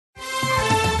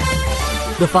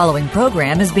The following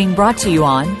program is being brought to you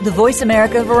on the Voice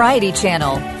America Variety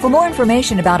Channel. For more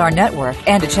information about our network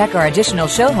and to check our additional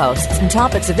show hosts and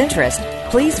topics of interest,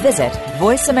 please visit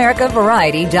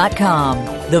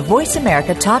voiceamericavariety.com. The Voice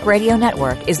America Talk Radio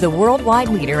Network is the worldwide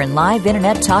leader in live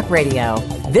Internet talk radio.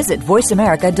 Visit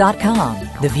voiceamerica.com.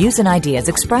 The views and ideas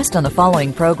expressed on the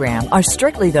following program are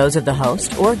strictly those of the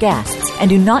host or guests and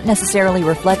do not necessarily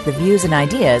reflect the views and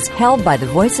ideas held by the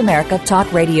Voice America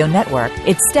Talk Radio Network,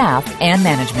 its staff, and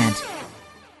management.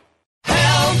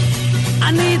 Help!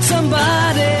 I need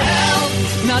somebody. Help!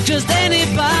 Not just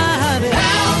anybody.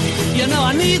 Help! You know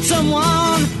I need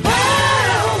someone.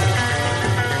 Help!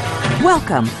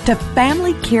 Welcome to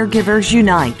Family Caregivers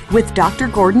Unite with Dr.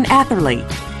 Gordon Atherley.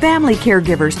 Family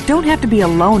caregivers don't have to be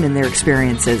alone in their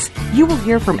experiences. You will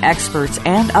hear from experts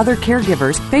and other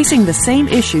caregivers facing the same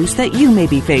issues that you may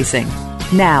be facing.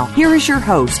 Now, here is your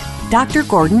host, Dr.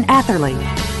 Gordon Atherley.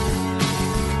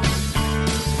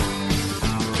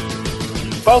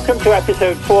 Welcome to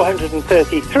episode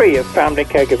 433 of Family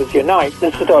Caregivers Unite.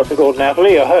 This is Dr. Gordon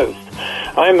Atherley, your host.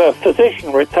 I'm a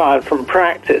physician retired from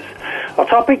practice. Our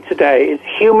topic today is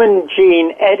human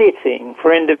gene editing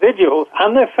for individuals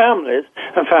and their families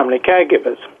and family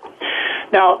caregivers.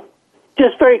 Now,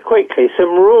 just very quickly, some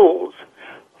rules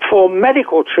for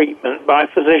medical treatment by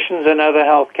physicians and other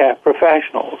healthcare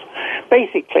professionals.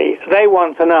 Basically, they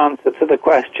want an answer to the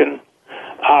question,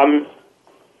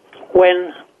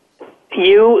 when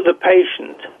you, the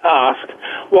patient, ask,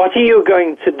 what are you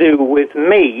going to do with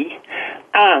me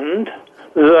and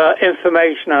the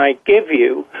information I give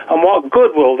you, and what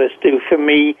good will this do for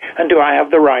me, and do I have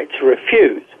the right to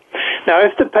refuse? Now,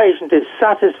 if the patient is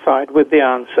satisfied with the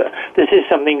answer, this is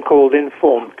something called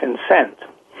informed consent.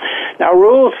 Now,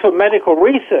 rules for medical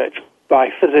research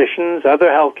by physicians, other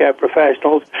healthcare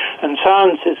professionals, and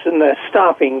scientists and their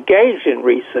staff engaged in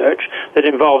research that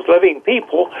involves living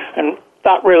people, and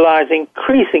that relies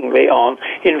increasingly on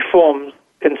informed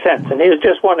consent. And here's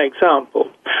just one example.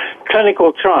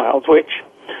 Clinical trials, which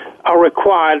are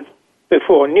required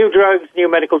before new drugs, new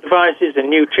medical devices, and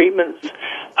new treatments,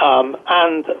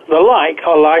 and the like,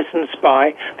 are licensed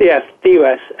by the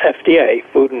US FDA,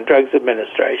 Food and Drugs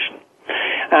Administration.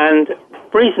 And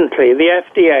recently, the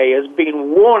FDA has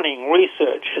been warning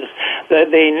researchers that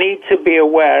they need to be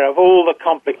aware of all the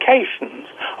complications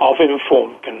of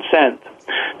informed consent.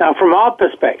 Now, from our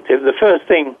perspective, the first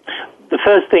thing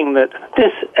that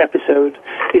this episode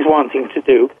is wanting to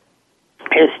do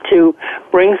is to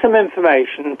bring some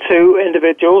information to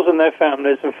individuals and their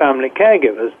families and family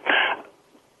caregivers.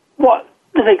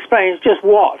 This explains just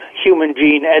what human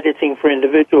gene editing for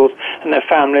individuals and their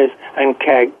families and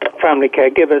family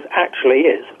caregivers actually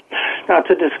is. Now,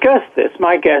 to discuss this,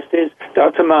 my guest is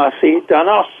Dr. Marcy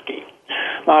Darnowski.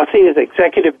 Marcy is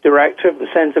Executive Director of the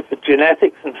Center for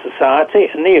Genetics and Society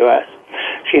in the U.S.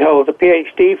 She holds a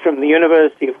PhD from the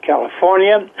University of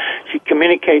California. She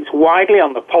communicates widely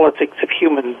on the politics of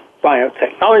human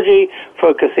biotechnology,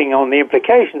 focusing on the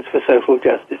implications for social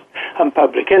justice and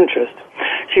public interest.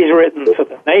 She's written for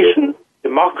The Nation,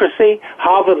 Democracy,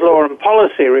 Harvard Law and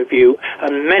Policy Review,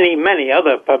 and many, many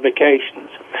other publications.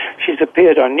 She's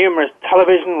appeared on numerous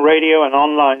television, radio, and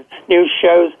online news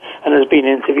shows and has been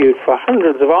interviewed for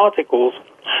hundreds of articles.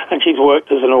 And she's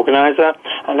worked as an organizer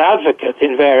and advocate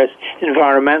in various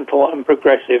environmental and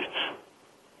progressive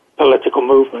political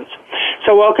movements.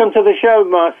 So welcome to the show,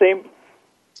 Marcy.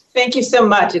 Thank you so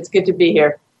much. It's good to be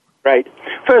here. Great.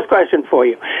 First question for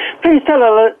you. Please tell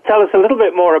us a little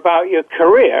bit more about your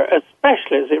career,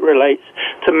 especially as it relates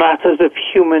to matters of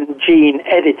human gene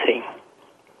editing.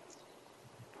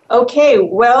 Okay,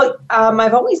 well,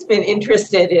 I've always been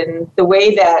interested in the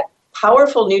way that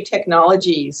powerful new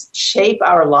technologies shape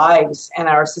our lives and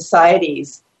our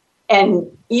societies. And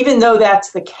even though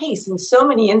that's the case in so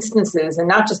many instances, and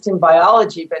not just in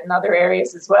biology, but in other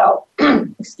areas as well,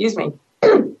 excuse me,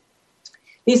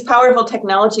 these powerful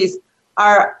technologies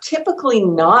are typically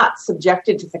not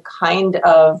subjected to the kind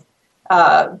of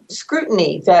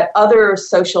scrutiny that other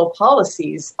social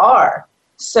policies are.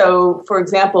 So, for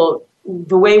example,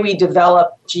 the way we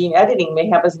develop gene editing may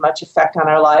have as much effect on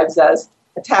our lives as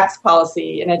a tax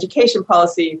policy, an education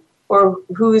policy, or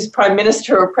who's prime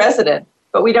minister or president.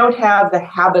 But we don't have the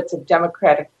habits of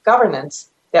democratic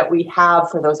governance that we have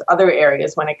for those other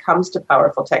areas when it comes to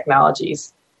powerful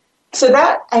technologies. So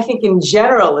that, I think, in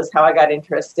general, is how I got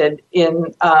interested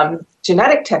in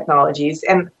genetic technologies.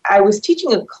 And I was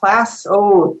teaching a class,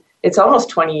 it's almost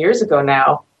 20 years ago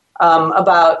now,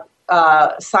 about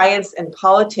science and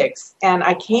politics. And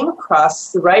I came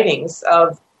across the writings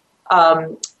of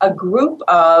a group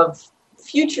of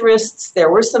futurists. There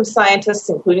were some scientists,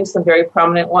 including some very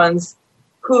prominent ones,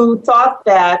 who thought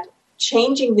that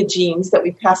changing the genes that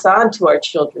we pass on to our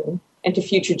children and to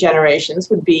future generations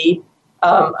would be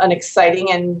an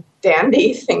exciting and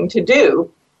dandy thing to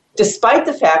do, despite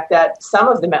the fact that some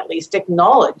of them at least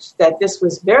acknowledged that this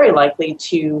was very likely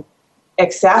to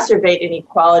exacerbate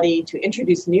inequality, to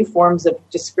introduce new forms of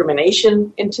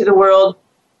discrimination into the world.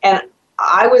 And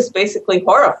I was basically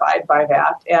horrified by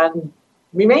that and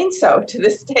remain so to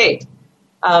this date.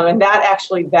 And that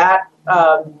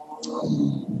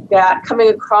coming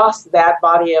across that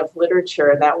body of literature,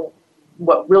 and that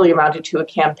what really amounted to a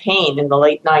campaign in the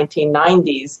late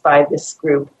 1990s by this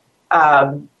group,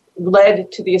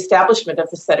 led to the establishment of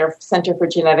the Center for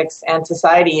Genetics and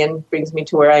Society, and brings me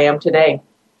to where I am today.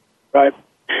 Right.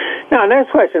 Now,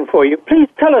 next question for you. Please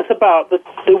tell us about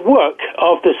the work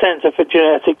of the Center for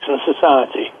Genetics and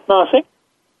Society. Marcy?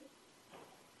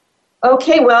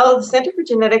 Okay, well, the Center for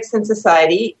Genetics and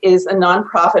Society is a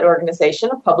nonprofit organization,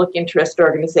 a public interest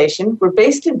organization. We're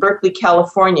based in Berkeley,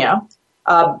 California,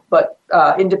 but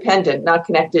independent, not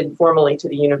connected formally to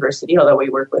the university, although we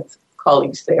work with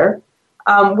colleagues there.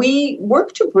 We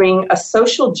work to bring a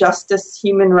social justice,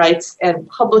 human rights, and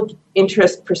public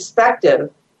interest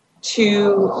perspective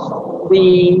to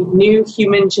the new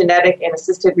human genetic and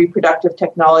assisted reproductive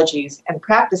technologies and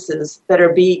practices that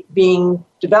are being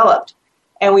developed.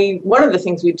 And one of the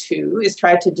things we do is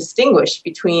try to distinguish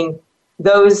between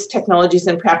those technologies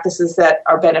and practices that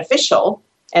are beneficial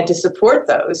and to support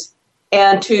those,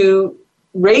 and to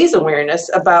raise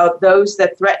awareness about those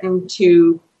that threaten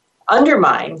to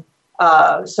undermine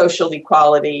social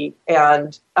equality,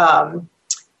 and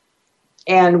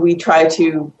we try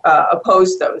to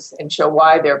oppose those and show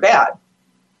why they're bad.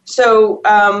 So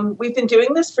we've been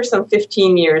doing this for some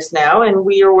 15 years now, and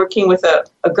we are working with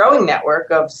a growing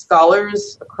network of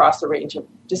scholars across a range of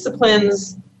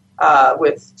disciplines,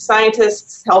 with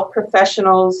scientists, health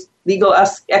professionals, legal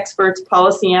experts,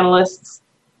 policy analysts,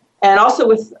 and also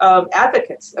with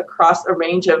advocates across a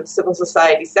range of civil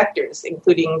society sectors,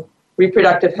 including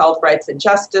reproductive health rights and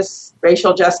justice,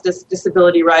 racial justice,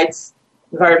 disability rights,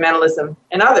 environmentalism,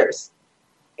 and others.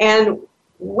 And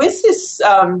with this,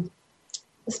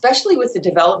 especially with the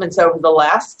developments over the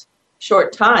last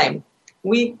short time,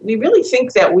 we really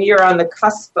think that we are on the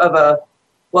cusp of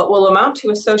what will amount to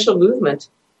a social movement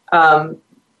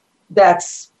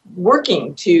that's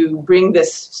working to bring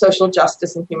this social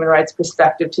justice and human rights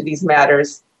perspective to these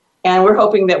matters. And we're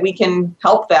hoping that we can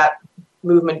help that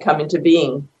movement come into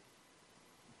being.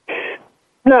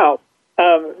 Now,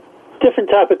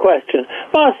 different type of question.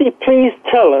 Marcy, please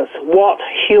tell us what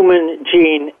human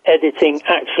gene editing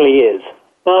actually is.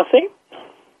 Marcy?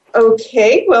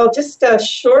 Okay, well, just a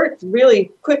short,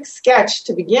 really quick sketch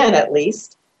to begin, at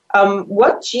least.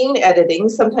 What gene editing,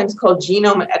 sometimes called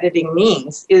genome editing,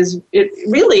 means is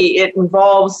it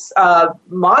involves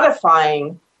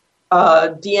modifying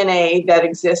DNA that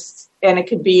exists, and it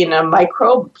could be in a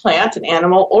microbe, plant, an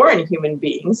animal, or in human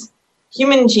beings.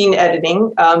 Human gene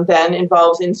editing then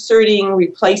involves inserting,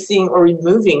 replacing, or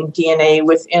removing DNA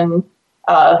within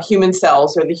human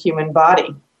cells or the human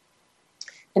body.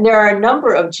 And there are a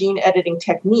number of gene editing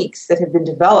techniques that have been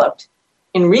developed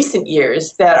in recent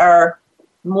years that are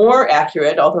more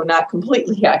accurate, although not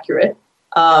completely accurate,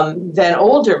 than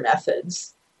older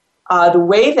methods. The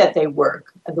way that they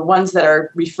work, the ones that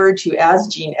are referred to as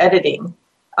gene editing,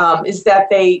 is that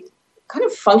they kind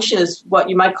of function as what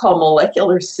you might call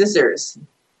molecular scissors.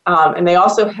 And they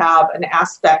also have an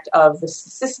aspect of the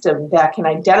system that can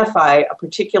identify a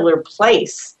particular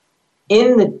place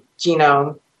in the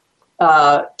genome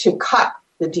to cut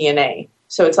the DNA.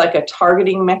 So it's like a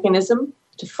targeting mechanism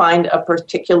to find a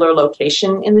particular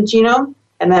location in the genome,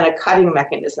 and then a cutting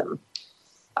mechanism.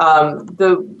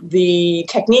 The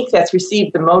technique that's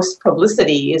received the most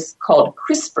publicity is called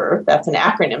CRISPR. That's an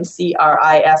acronym,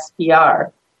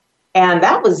 CRISPR. And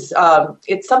that was,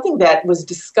 it's something that was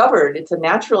discovered. It's a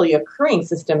naturally occurring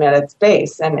system at its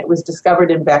base, and it was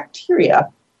discovered in bacteria.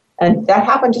 And that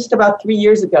happened just about 3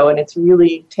 years ago, and it's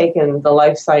really taken the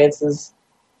life sciences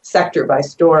sector by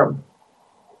storm.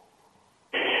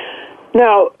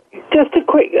 Now, just a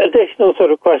quick additional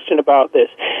sort of question about this.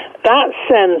 That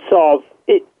sense of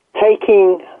it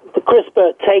taking, the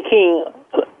CRISPR taking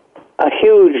a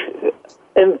huge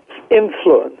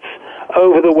influence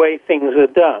over the way things are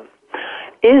done,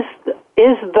 is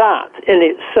that in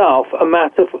itself a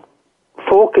matter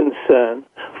for concern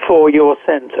for your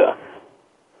center?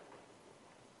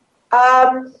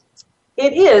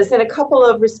 It is in a couple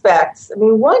of respects. I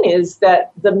mean, one is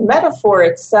that the metaphor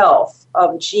itself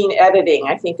of gene editing,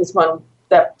 I think, is one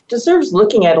that deserves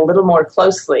looking at a little more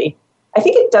closely. I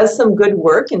think it does some good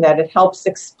work in that it helps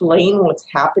explain what's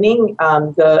happening.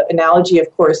 The analogy,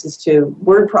 of course, is to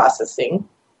word processing.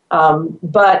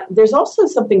 But there's also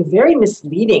something very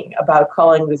misleading about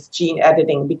calling this gene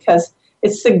editing, because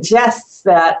it suggests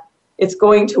that it's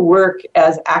going to work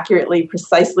as accurately,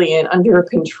 precisely, and under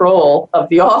control of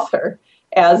the author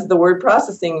as the word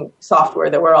processing software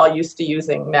that we're all used to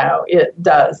using now it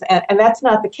does. And that's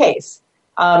not the case.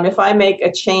 If I make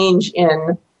a change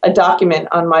in a document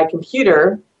on my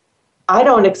computer, I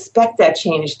don't expect that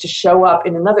change to show up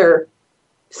in another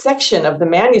section of the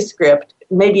manuscript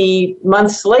maybe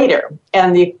months later.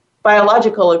 And the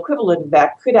biological equivalent of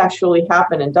that could actually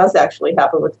happen and does actually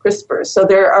happen with CRISPR. So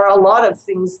there are a lot of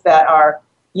things that are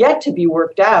yet to be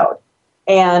worked out.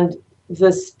 And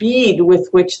the speed with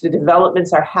which the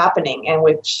developments are happening and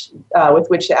with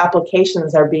which the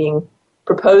applications are being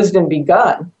proposed and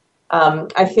begun,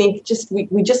 I think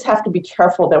we just have to be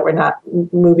careful that we're not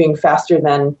moving faster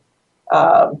than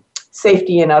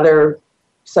safety and other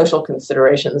social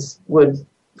considerations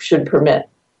should permit.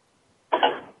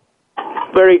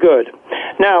 Very good.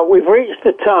 Now, we've reached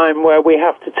the time where we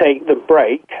have to take the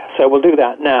break, so we'll do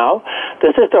that now.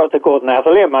 This is Dr. Gordon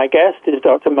Atherley, and my guest is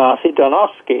Dr. Marcy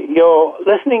Donofsky. You're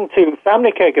listening to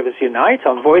Family Caregivers Unite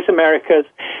on Voice America's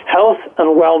Health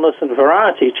and Wellness and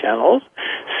Variety channels,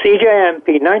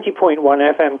 CJMP 90.1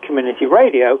 FM Community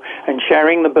Radio, and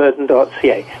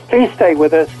sharingtheburden.ca. Please stay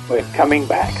with us. We're coming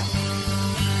back.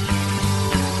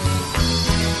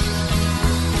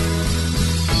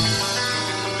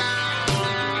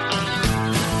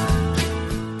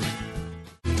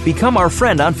 Become our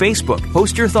friend on Facebook.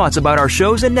 Post your thoughts about our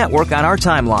shows and network on our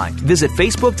timeline. Visit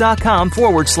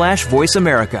facebook.com/Voice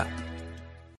America.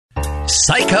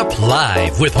 Psych Up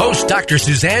Live with host Dr.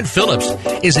 Suzanne Phillips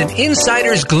is an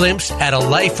insider's glimpse at a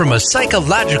life from a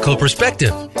psychological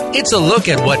perspective. It's a look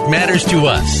at what matters to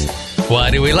us.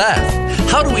 Why do we laugh?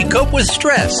 How do we cope with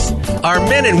stress? Are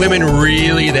men and women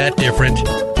really that different?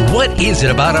 What is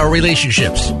it about our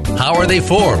relationships? How are they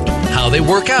formed? How they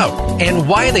work out? And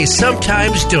why they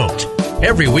sometimes don't?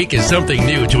 Every week is something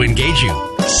new to engage you.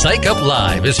 Psych Up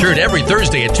Live is heard every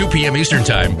Thursday at 2 p.m. Eastern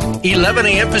Time, 11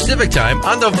 a.m. Pacific Time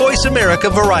on the Voice America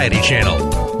Variety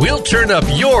Channel. We'll turn up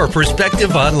your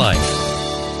perspective on life.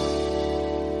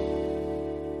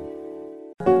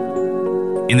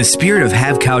 In the spirit of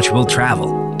Have Couch Will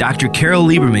Travel, Dr. Carol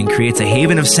Lieberman creates a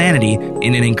haven of sanity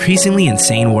in an increasingly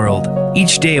insane world.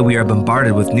 Each day we are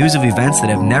bombarded with news of events that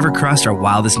have never crossed our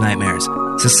wildest nightmares.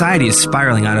 Society is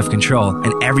spiraling out of control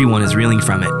and everyone is reeling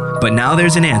from it. But now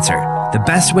there's an answer. The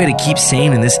best way to keep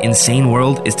sane in this insane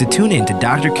world is to tune in to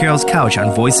Dr. Carol's Couch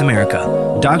on Voice America.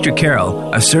 Dr.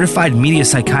 Carol, a certified media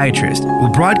psychiatrist, will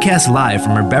broadcast live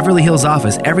from her Beverly Hills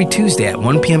office every Tuesday at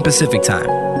 1 p.m. Pacific Time.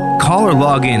 Call or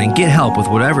log in and get help with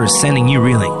whatever is sending you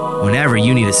reeling, whenever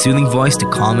you need a soothing voice to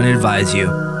calm and advise you.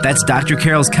 That's Dr.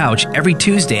 Carol's Couch every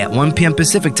Tuesday at 1 p.m.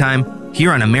 Pacific Time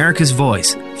here on America's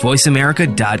Voice,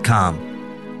 voiceamerica.com.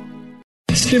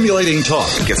 Stimulating talk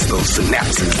gets those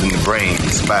synapses in the brain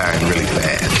firing really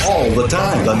fast. All the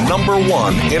time. The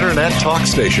 #1 internet talk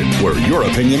station where your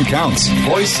opinion counts.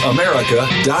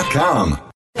 VoiceAmerica.com.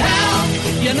 Help!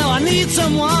 You know I need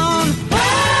someone.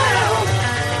 Help!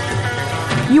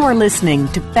 You are listening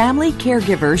to Family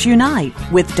Caregivers Unite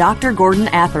with Dr. Gordon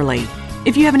Atherley.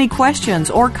 If you have any questions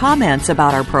or comments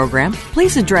about our program,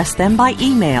 please address them by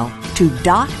email to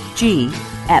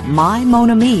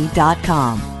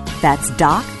docg@mymonami.com. That's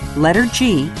doc, letter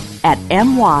G, at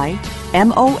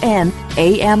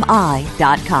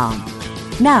mymonami.com.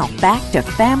 Now, back to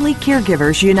Family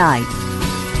Caregivers Unite.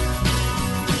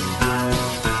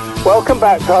 Welcome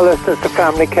back to our listeners to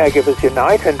Family Caregivers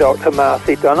Unite and Dr.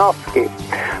 Marcy Donofsky.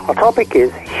 Our topic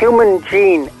is human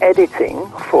gene editing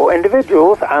for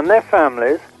individuals and their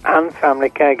families and family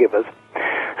caregivers.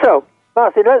 So,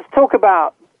 Marcy, let's talk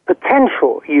about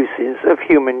potential uses of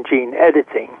human gene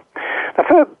editing.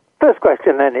 Now, first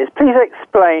question then is, please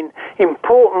explain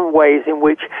important ways in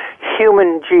which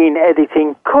human gene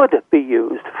editing could be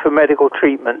used for medical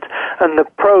treatment and the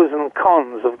pros and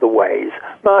cons of the ways.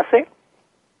 Marcy?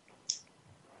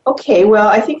 Okay, well,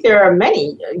 I think there are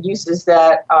many uses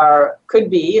that could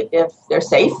be, if they're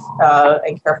safe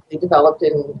and carefully developed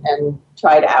and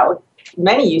tried out,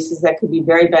 many uses that could be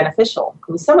very beneficial.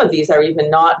 I mean, some of these are even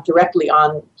not directly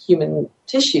on human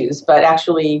tissues, but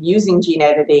actually using gene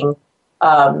editing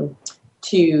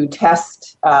to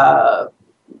test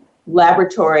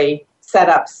laboratory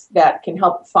setups that can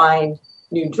help find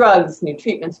new drugs, new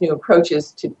treatments, new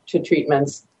approaches to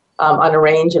treatments on a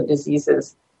range of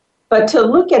diseases. But to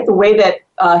look at the way that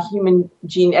human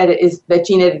gene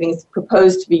editing is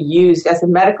proposed to be used as a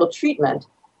medical treatment,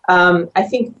 I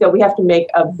think that we have to make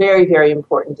a very, very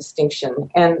important distinction.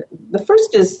 And the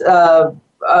first is a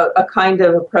kind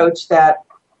of approach that,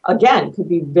 again, could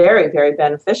be very, very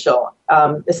beneficial.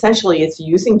 Essentially, it's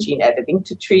using gene editing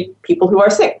to treat people who are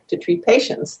sick, to treat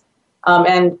patients,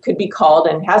 and could be called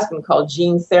and has been called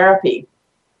gene therapy.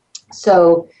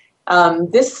 So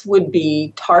this would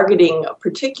be targeting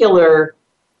particular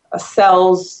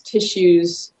cells,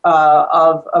 tissues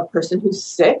of a person who's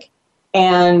sick,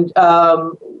 and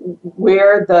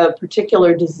where the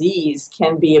particular disease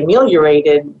can be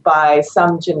ameliorated by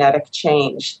some genetic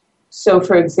change. So,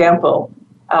 for example,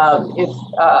 if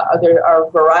there are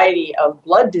a variety of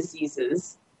blood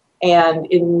diseases, and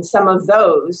in some of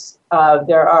those,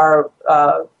 there are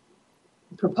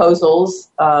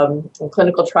proposals and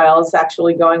clinical trials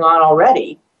actually going on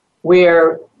already,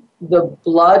 where the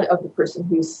blood of the person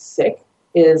who's sick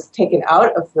is taken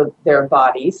out of their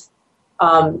bodies.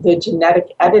 The genetic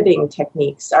editing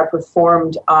techniques are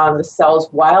performed on the cells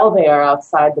while they are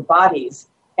outside the bodies.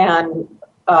 And,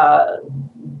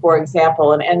 for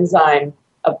example, an enzyme,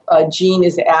 a gene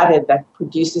is added that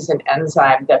produces an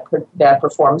enzyme that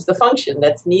performs the function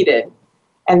that's needed.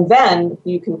 And then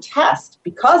you can test,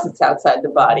 because it's outside the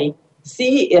body,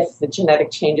 see if the genetic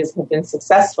changes have been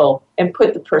successful and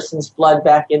put the person's blood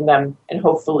back in them and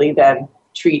hopefully then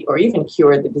treat or even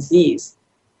cure the disease.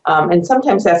 And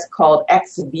sometimes that's called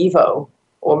ex vivo,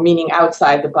 or meaning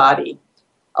outside the body.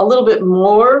 A little bit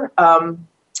more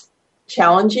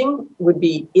challenging would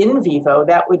be in vivo.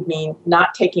 That would mean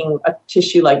not taking a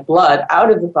tissue like blood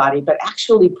out of the body, but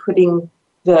actually putting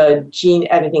the gene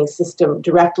editing system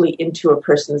directly into a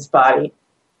person's body.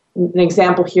 An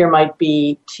example here might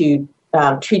be to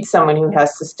treat someone who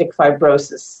has cystic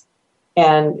fibrosis.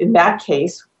 And in that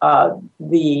case,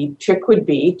 the trick would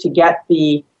be to get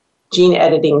the gene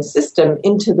editing system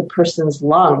into the person's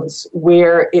lungs,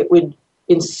 where it would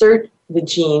insert the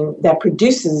gene that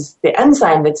produces the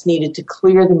enzyme that's needed to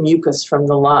clear the mucus from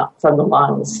the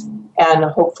lungs, and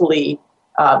hopefully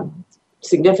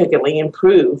significantly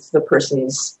improve the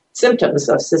person's symptoms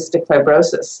of cystic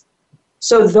fibrosis.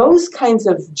 So those kinds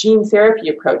of gene therapy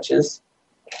approaches,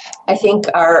 I think,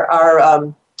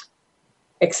 are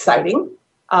exciting.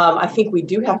 I think we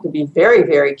do have to be very,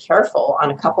 very careful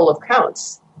on a couple of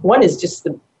counts. One is just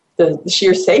the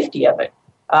sheer safety of it.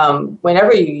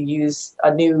 Whenever you use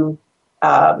a new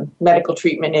medical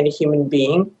treatment in a human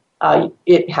being,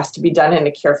 it has to be done in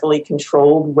a carefully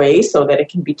controlled way so that it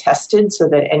can be tested, so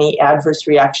that any adverse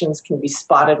reactions can be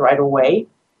spotted right away,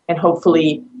 and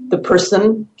hopefully the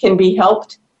person can be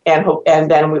helped. And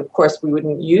then, of course, we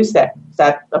wouldn't use that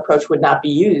approach would not be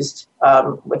used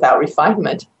without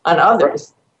refinement on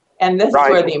others. And this is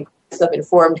where the importance of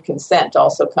informed consent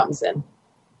also comes in.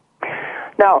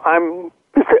 Now, I'm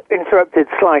interrupted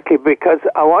slightly because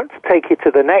I want to take you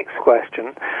to the next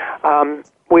question,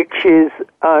 which is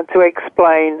to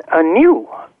explain a new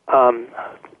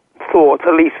thought,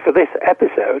 at least for this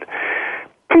episode.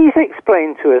 Please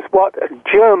explain to us what a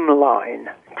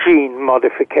germline gene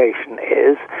modification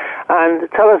is, and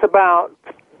tell us about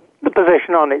the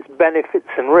position on its benefits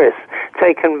and risks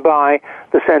taken by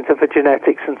the Center for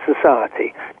Genetics and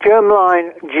Society.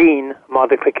 Germline gene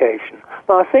modification.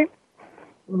 Marcy?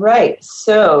 Right.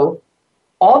 So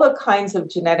all the kinds of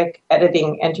genetic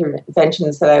editing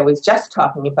interventions that I was just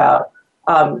talking about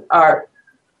are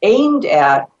aimed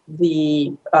at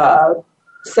the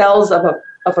cells of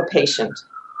a patient,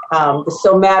 the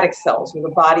somatic cells, or the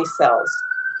body cells.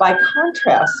 By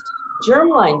contrast,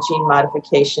 germline gene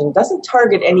modification doesn't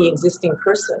target any existing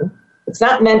person. It's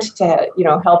not meant to,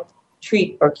 help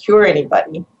treat or cure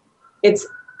anybody. It's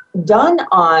done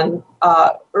on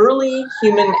early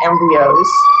human embryos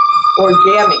or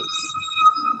gametes.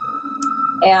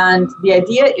 And the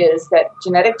idea is that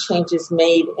genetic changes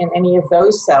made in any of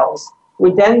those cells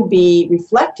would then be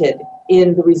reflected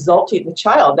in the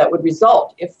child that would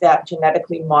result if that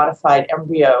genetically modified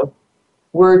embryo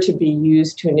were to be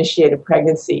used to initiate a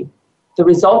pregnancy. The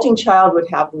resulting child would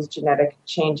have those genetic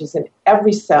changes in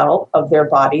every cell of their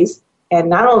bodies, and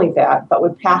not only that, but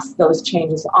would pass those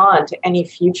changes on to any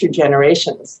future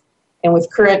generations. And with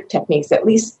current techniques, at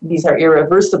least these are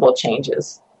irreversible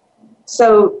changes.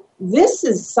 So this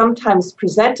is sometimes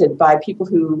presented by people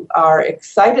who are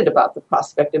excited about the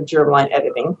prospect of germline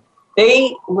editing.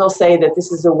 They will say that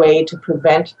this is a way to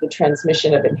prevent the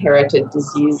transmission of inherited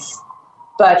disease.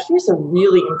 But here's a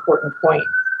really important point.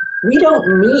 We don't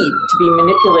need to be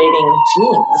manipulating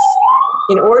genes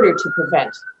in order to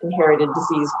prevent inherited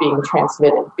disease being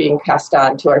transmitted, being passed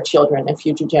on to our children and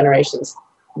future generations.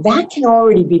 That can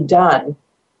already be done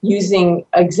using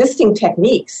existing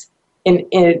techniques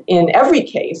In every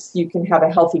case, you can have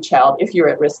a healthy child if you're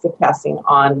at risk of passing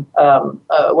on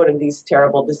one of these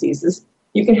terrible diseases.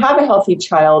 You can have a healthy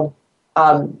child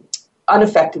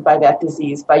unaffected by that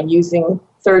disease by using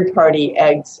third-party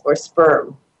eggs or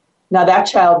sperm. Now, that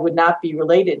child would not be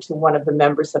related to one of the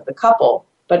members of the couple,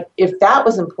 but if that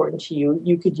was important to you,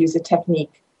 you could use a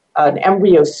technique, an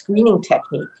embryo screening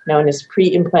technique known as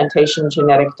pre-implantation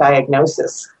genetic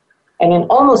diagnosis. And in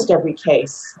almost every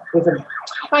case, with a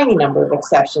tiny number of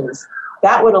exceptions,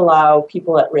 that would allow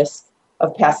people at risk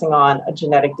of passing on a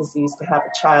genetic disease to have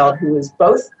a child who is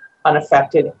both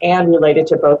unaffected and related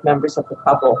to both members of the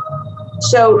couple.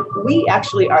 So we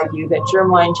actually argue that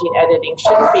germline gene editing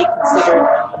shouldn't be considered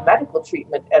a medical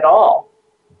treatment at all.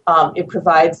 It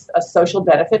provides a social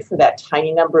benefit for that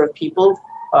tiny number of people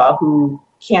who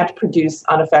can't produce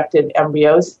unaffected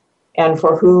embryos and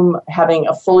for whom having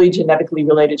a fully genetically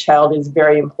related child is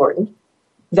very important.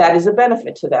 That is a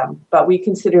benefit to them, but we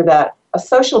consider that a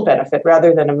social benefit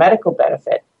rather than a medical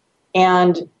benefit.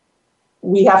 And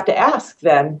we have to ask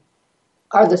then,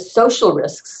 are the social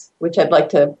risks, which I'd like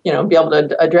to be able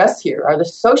to address here, are the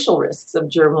social risks of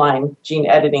germline gene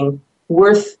editing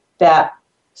worth that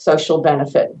social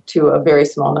benefit to a very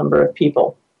small number of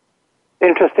people?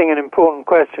 Interesting and important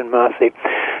question, Marcy.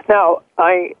 Now,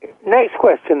 next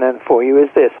question then for you is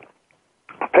this.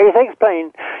 Please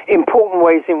explain important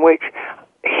ways in which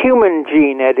human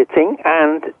gene editing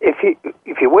and, if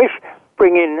you wish,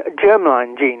 bring in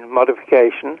germline gene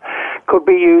modification could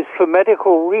be used for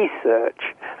medical research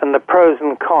and the pros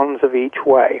and cons of each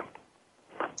way.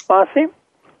 Marcy?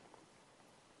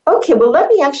 Okay, well, let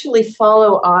me actually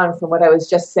follow on from what I was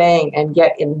just saying and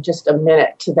get in just a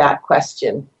minute to that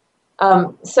question.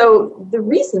 So the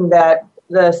reason that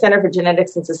the Center for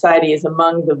Genetics and Society is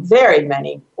among the very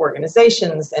many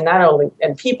organizations and not only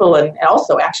and people and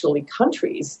also actually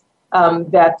countries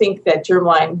that think that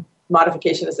germline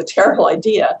modification is a terrible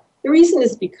idea, the reason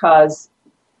is because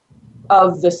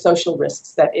of the social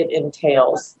risks that it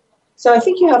entails. So I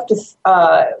think you have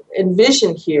to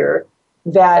envision here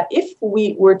that if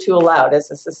we were to allow it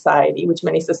as a society, which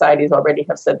many societies already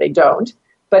have said they don't,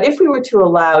 but if we were to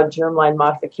allow germline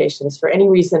modifications for any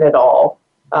reason at all,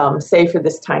 say for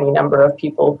this tiny number of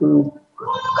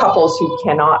couples who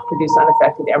cannot produce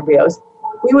unaffected embryos,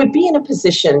 we would be in a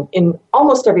position in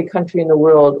almost every country in the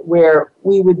world where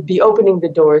we would be opening the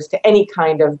doors to any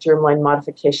kind of germline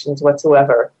modifications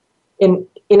whatsoever.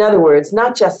 In other words,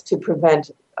 not just to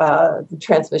prevent the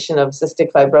transmission of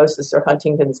cystic fibrosis or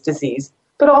Huntington's disease,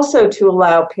 but also to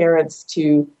allow parents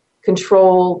to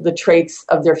control the traits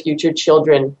of their future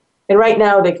children. And right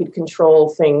now they could control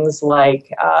things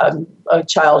like a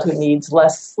child who needs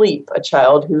less sleep, a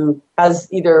child who has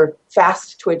either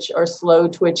fast twitch or slow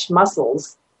twitch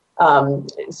muscles,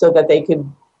 so that they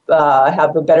could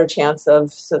have a better chance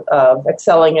of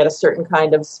excelling at a certain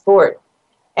kind of sport.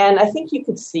 And I think you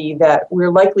could see that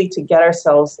we're likely to get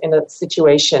ourselves in a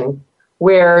situation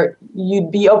where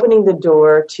you'd be opening the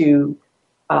door to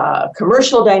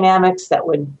commercial dynamics that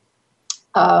would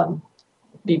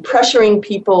be pressuring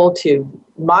people to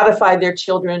modify their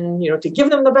children, to give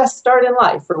them the best start in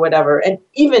life or whatever. And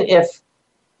even if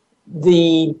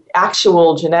the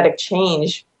actual genetic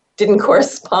change didn't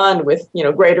correspond with,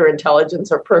 greater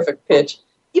intelligence or perfect pitch,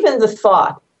 even the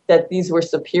thought that these were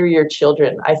superior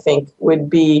children, I think, would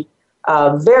be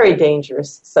very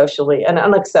dangerous socially and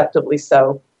unacceptably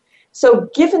so. So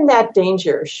given that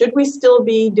danger, should we still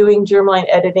be doing germline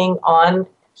editing on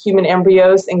human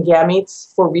embryos and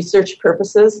gametes for research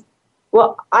purposes?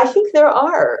 Well, I think there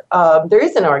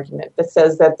is an argument that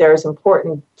says that there is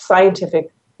important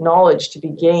scientific knowledge to be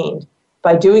gained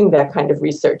by doing that kind of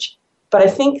research. But I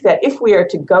think that if we are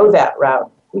to go that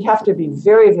route, we have to be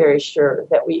very, very sure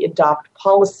that we adopt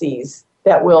policies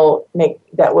that will make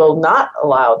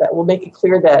it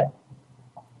clear that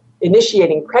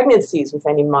initiating pregnancies with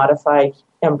any modified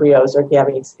embryos or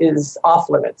gametes is off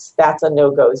limits. That's a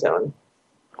no-go zone.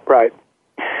 Right.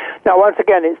 Now, once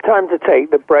again, it's time to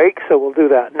take the break, so we'll do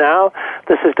that now.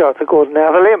 This is Dr. Gordon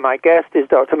Atherley, and my guest is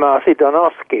Dr. Marcy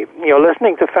Donofsky. You're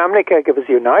listening to Family Caregivers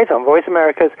Unite on Voice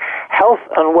America's Health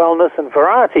and Wellness and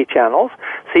Variety channels,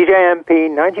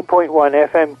 CJMP 90.1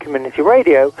 FM Community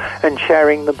Radio, and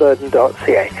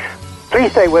sharingtheburden.ca.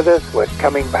 Please stay with us. We're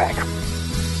coming back.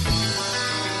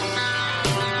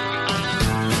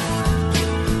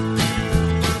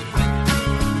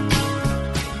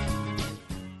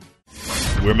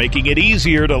 We're making it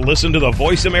easier to listen to the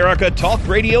Voice America Talk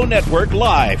Radio Network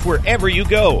live wherever you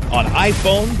go on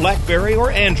iPhone, BlackBerry, or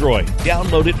Android.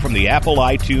 Download it from the Apple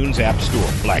iTunes App Store,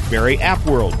 BlackBerry App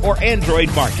World, or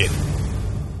Android Market.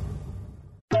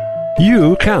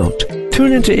 You count.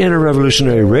 Tune into Inner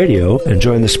Revolutionary Radio and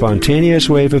join the spontaneous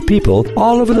wave of people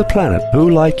all over the planet who,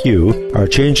 like you, are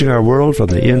changing our world from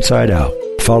the inside out.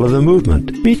 Follow the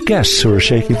movement. Meet guests who are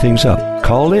shaking things up.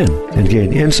 Call in and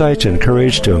gain insights and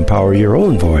courage to empower your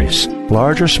own voice.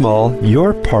 Large or small,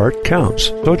 your part counts.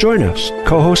 So join us.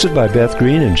 Co-hosted by Beth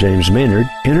Green and James Maynard,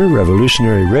 Inner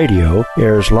Revolutionary Radio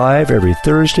airs live every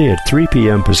Thursday at 3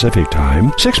 p.m. Pacific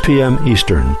Time, 6 p.m.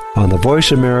 Eastern on the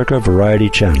Voice America Variety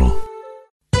Channel.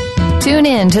 Tune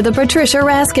in to The Patricia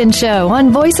Raskin Show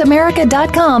on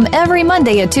VoiceAmerica.com every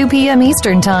Monday at 2 p.m.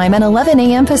 Eastern Time and 11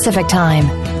 a.m. Pacific Time.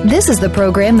 This is the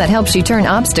program that helps you turn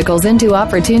obstacles into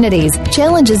opportunities,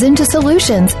 challenges into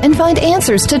solutions, and find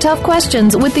answers to tough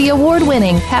questions with the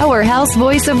award-winning powerhouse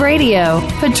voice of radio,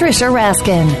 Patricia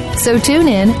Raskin. So tune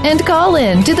in and call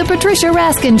in to The Patricia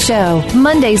Raskin Show,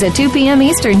 Mondays at 2 p.m.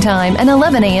 Eastern Time and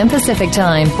 11 a.m. Pacific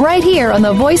Time, right here on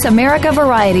the Voice America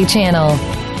Variety Channel.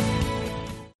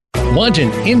 Want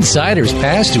an insider's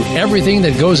pass to everything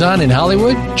that goes on in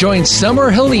Hollywood? Join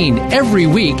Summer Helene every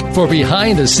week for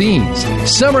Behind the Scenes.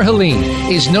 Summer Helene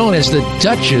is known as the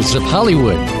Duchess of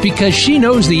Hollywood because she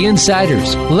knows the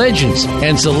insiders, legends,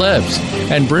 and celebs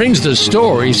and brings the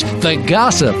stories, the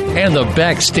gossip, and the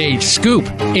backstage scoop.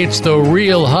 It's the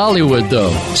real Hollywood,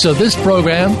 though. So this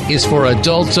program is for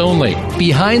adults only.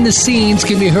 Behind the Scenes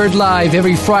can be heard live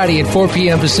every Friday at 4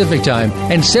 p.m. Pacific Time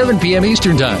and 7 p.m.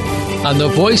 Eastern Time on the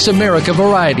Voice America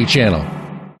Variety Channel.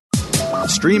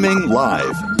 Streaming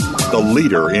live, the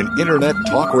leader in Internet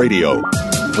talk radio,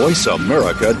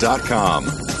 VoiceAmerica.com.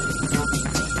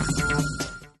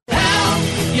 Help!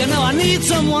 You know I need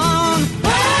someone.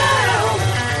 Help!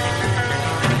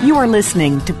 You are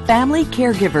listening to Family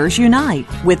Caregivers Unite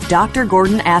with Dr.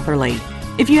 Gordon Atherley.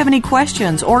 If you have any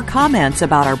questions or comments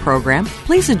about our program,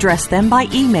 please address them by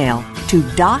email to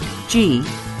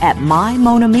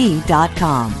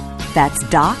docg@mymonami.com. That's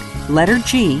doc, letter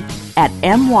G, at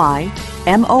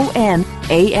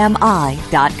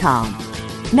mymonami.com.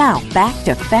 Now, back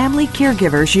to Family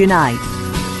Caregivers Unite.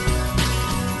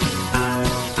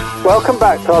 Welcome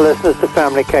back to our listeners to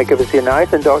Family Caregivers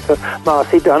Unite and Dr.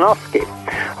 Marcy Darnofsky.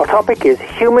 Our topic is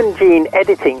human gene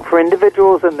editing for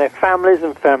individuals and their families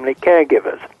and family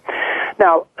caregivers.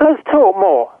 Now, let's talk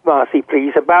more, Marcy,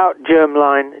 please, about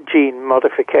germline gene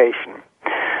modification.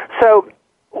 So,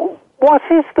 what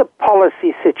is the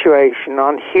policy situation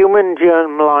on human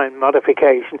germline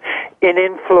modification in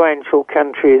influential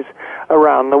countries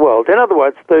around the world? In other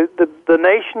words, the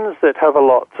nations that have a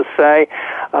lot to say,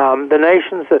 the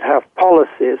nations that have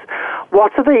policies,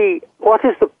 what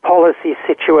is the policy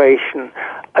situation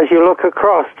as you look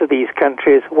across to these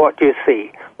countries? What do you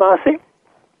see? Marcy?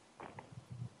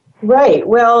 Right.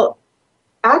 Well,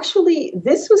 actually,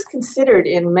 this was considered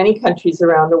in many countries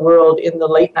around the world in the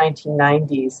late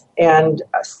 1990s, and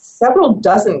several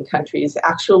dozen countries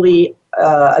actually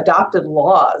adopted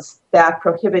laws that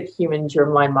prohibit human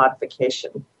germline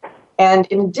modification. And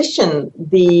in addition,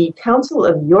 the Council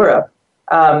of Europe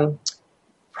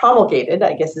promulgated,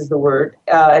 I guess is the word,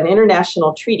 an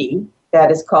international treaty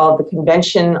that is called the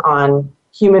Convention on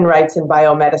Human Rights in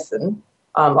Biomedicine,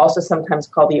 also sometimes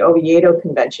called the Oviedo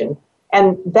Convention.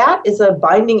 And that is a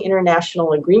binding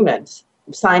international agreement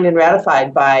signed and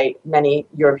ratified by many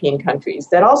European countries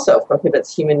that also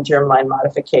prohibits human germline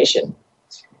modification.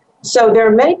 So there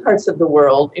are many parts of the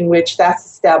world in which that's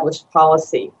established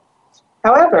policy.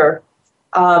 However,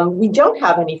 we don't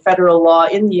have any federal law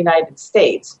in the United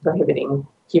States prohibiting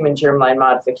human germline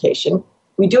modification.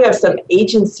 We do have some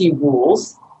agency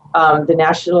rules. The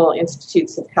National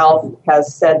Institutes of Health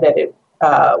has said that it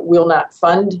will not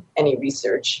fund any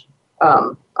research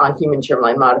on human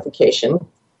germline modification.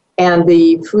 And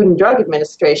the Food and Drug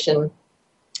Administration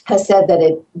has said that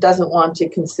it doesn't want to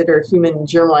consider human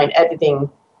germline editing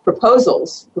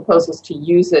proposals to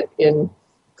use it in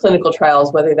clinical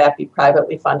trials, whether that be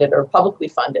privately funded or publicly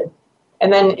funded.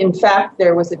 And then, in fact,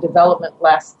 there was a development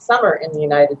last summer in the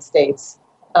United States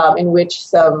in which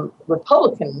some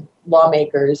Republican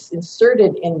lawmakers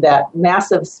inserted in that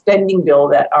massive spending bill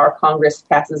that our Congress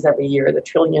passes every year, the $1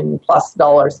 trillion+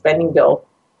 spending bill,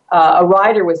 a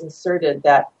rider was inserted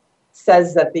that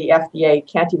says that the FDA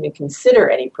can't even consider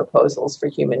any proposals for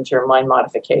human germline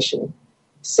modification.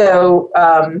 So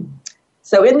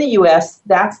in the U.S.,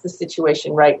 that's the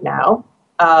situation right now.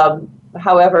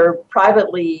 However,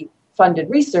 privately funded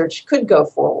research could go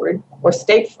forward, or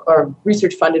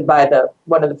research funded by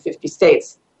one of the 50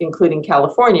 states, including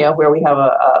California, where we have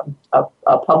a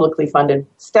publicly funded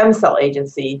stem cell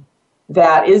agency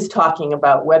that is talking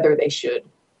about whether they should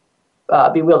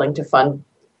be willing to fund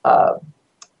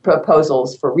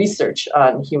proposals for research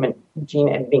on human gene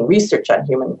editing, research on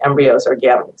human embryos or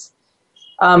gametes.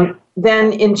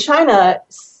 Then in China,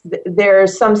 there are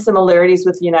some similarities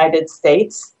with the United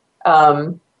States.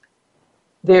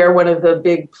 They're one of the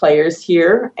big players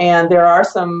here, and there are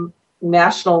some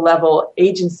national level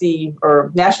agency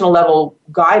or national level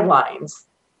guidelines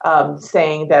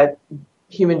saying that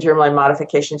human germline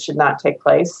modification should not take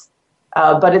place.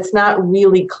 But it's not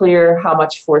really clear how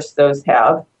much force those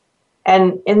have.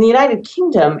 And in the United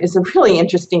Kingdom is a really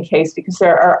interesting case because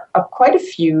there are quite a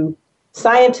few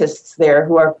scientists there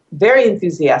who are very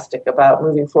enthusiastic about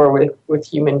moving forward with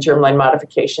human germline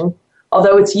modification,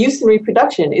 although its use in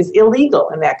reproduction is illegal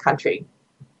in that country.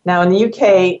 Now, in the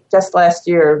UK, just last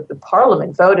year, the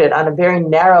Parliament voted on a very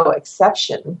narrow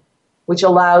exception, which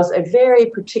allows a very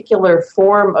particular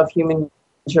form of human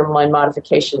germline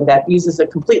modification that uses a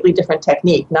completely different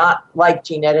technique, not like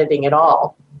gene editing at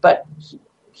all, but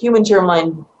human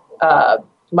germline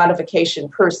modification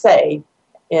per se,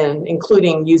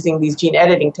 including using these gene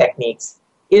editing techniques,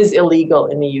 is illegal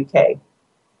in the UK.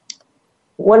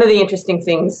 One of the interesting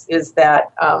things is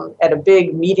that at a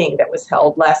big meeting that was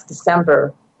held last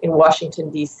December in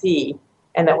Washington, D.C.,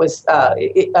 and that was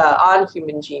on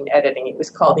human gene editing, it was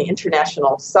called the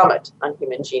International Summit on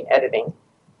Human Gene Editing.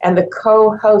 And the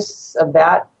co-hosts of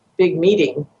that big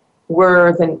meeting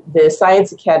were the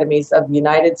science academies of the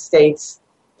United States,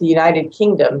 the United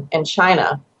Kingdom, and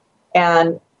China.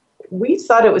 And we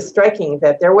thought it was striking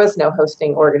that there was no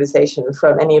hosting organization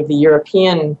from any of the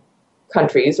European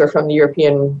countries or from the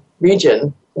European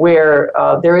region where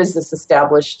there is this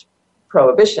established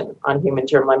prohibition on human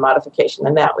germline modification.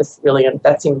 And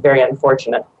that seemed very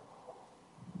unfortunate.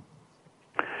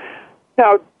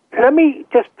 Now, let me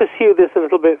just pursue this a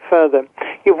little bit further.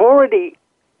 You've already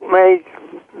made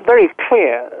very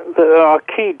clear that there are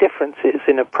key differences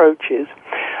in approaches.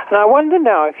 And I wonder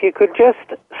now if you could just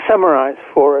summarize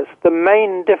for us the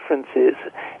main differences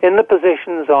in the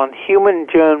positions on human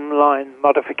germline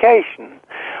modification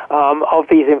of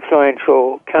these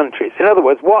influential countries. In other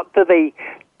words, what do they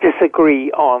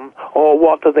disagree on or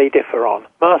what do they differ on?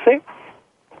 Marcy?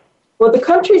 Well, the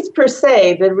countries per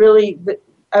se,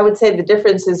 I would say the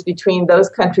difference is between those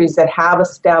countries that have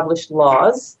established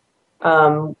laws,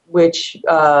 which,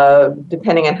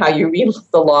 depending on how you read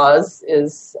the laws,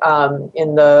 is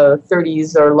in the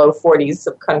 30s or low 40s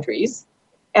of countries,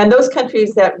 and those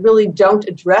countries that really don't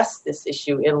address this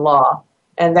issue in law,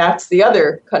 and that's the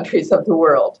other countries of the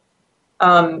world.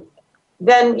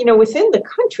 Then, within the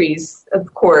countries,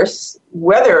 of course,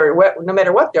 no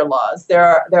matter what their laws,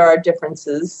 there are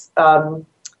differences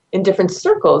in different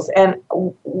circles. And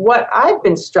what I've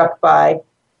been struck by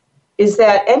is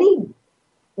that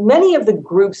many of the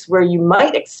groups where you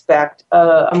might expect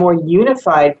a more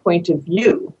unified point of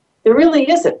view, there really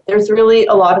isn't. There's really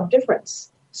a lot of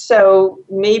difference. So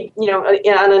maybe,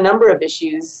 on a number of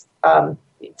issues,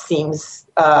 it seems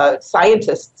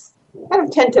scientists kind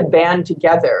of tend to band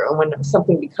together. And when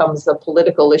something becomes a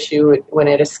political issue, when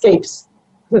it escapes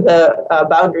the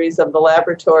boundaries of the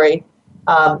laboratory,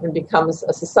 and becomes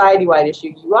a society-wide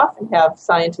issue, you often have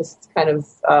scientists kind of,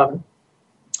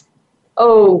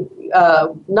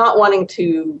 not wanting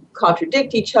to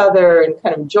contradict each other and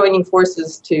kind of joining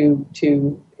forces to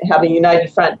have a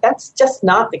united front. That's just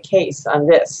not the case on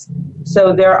this.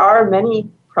 So there are many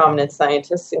prominent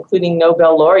scientists, including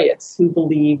Nobel laureates, who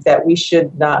believe that we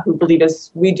should not, who believe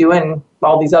as we do and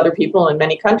all these other people in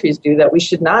many countries do, that we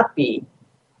should not be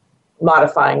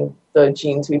modifying the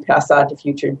genes we pass on to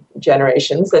future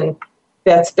generations. And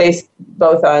that's based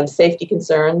both on safety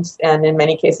concerns and in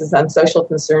many cases on social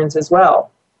concerns as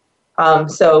well.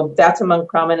 So that's among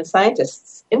prominent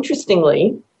scientists.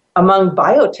 Interestingly, among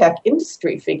biotech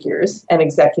industry figures and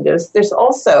executives, there's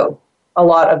also a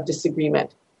lot of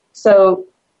disagreement. So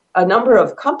a number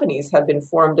of companies have been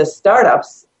formed as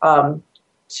startups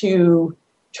to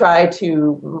try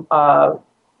to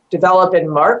develop and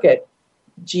market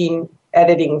gene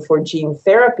editing for gene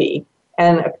therapy.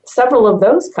 And several of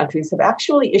those countries have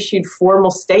actually issued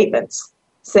formal statements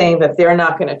saying that they're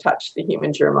not going to touch the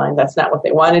human germline. That's not what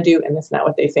they want to do, and that's not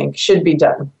what they think should be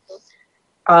done.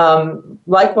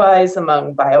 Likewise,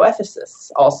 among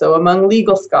bioethicists, also among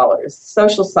legal scholars,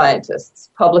 social scientists,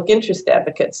 public interest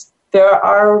advocates, there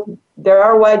are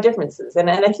wide differences. And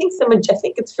I think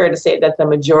it's fair to say that the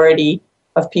majority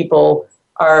of people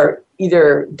are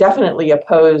either definitely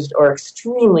opposed or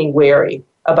extremely wary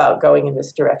about going in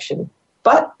this direction.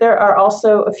 But there are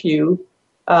also a few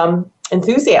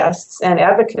enthusiasts and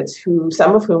advocates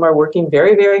some of whom are working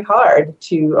very, very hard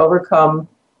to overcome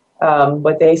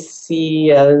what they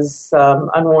see as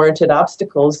unwarranted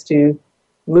obstacles to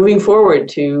moving forward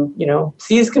to,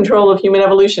 seize control of human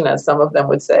evolution, as some of them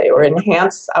would say, or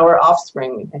enhance our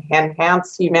offspring,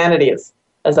 enhance humanity, as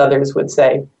as others would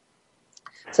say.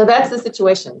 So that's the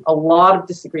situation. A lot of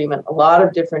disagreement, a lot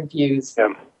of different views.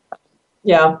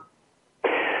 Yeah.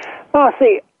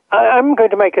 Marcy, I'm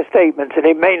going to make a statement, and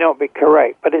it may not be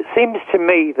correct, but it seems to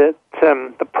me that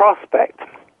the prospect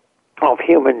of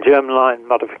human germline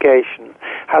modification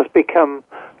has become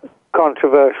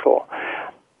controversial.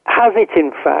 Has it,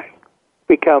 in fact,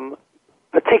 become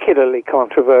particularly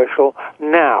controversial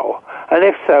now? And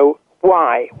if so,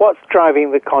 why? What's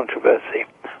driving the controversy?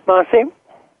 Marcy?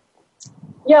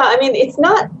 Yeah, I mean, it's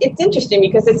interesting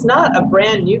because it's not a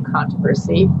brand new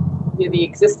controversy. The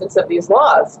existence of these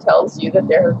laws tells you that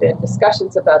there have been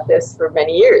discussions about this for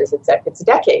many years. It's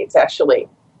decades, actually.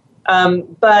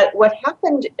 But what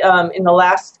happened in the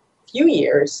last few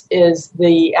years is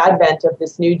the advent of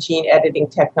this new gene editing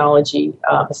technology,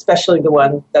 especially the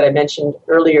one that I mentioned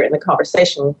earlier in the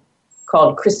conversation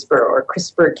called CRISPR or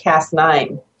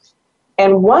CRISPR-Cas9.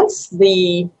 And once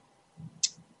the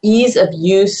ease of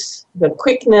use, the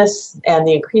quickness, and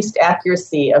the increased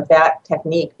accuracy of that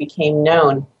technique became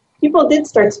known, people did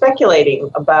start speculating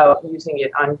about using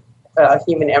it on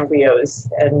human embryos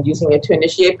and using it to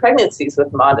initiate pregnancies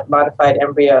with modified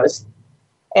embryos.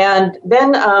 And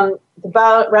then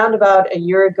around about a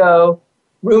year ago,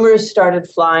 rumors started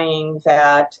flying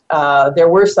that there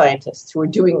were scientists who were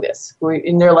doing this, who were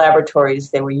in their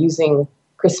laboratories. They were using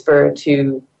CRISPR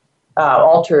to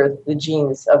alter the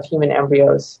genes of human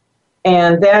embryos.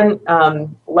 And then early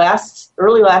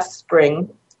last spring,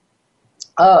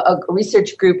 a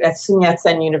research group at Sun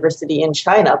Yat-sen University in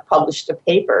China published a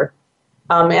paper,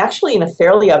 actually in a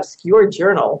fairly obscure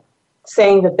journal,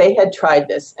 saying that they had tried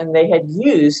this and they had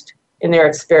used in their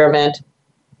experiment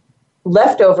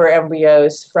leftover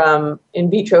embryos from in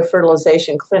vitro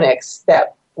fertilization clinics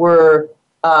that were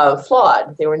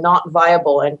flawed. They were not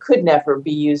viable and could never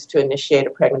be used to initiate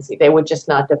a pregnancy. They would just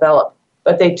not develop.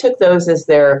 But they took those as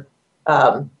their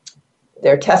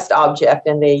test object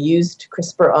and they used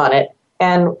CRISPR on it.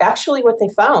 And actually what they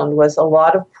found was a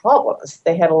lot of problems.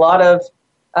 They had a lot of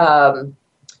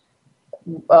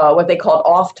what they called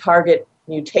off-target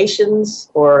mutations,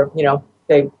 or,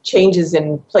 the changes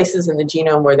in places in the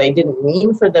genome where they didn't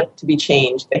mean for them to be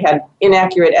changed. They had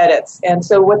inaccurate edits. And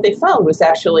so what they found was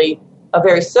actually a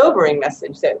very sobering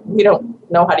message that we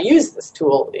don't know how to use this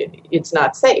tool. It's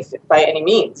not safe by any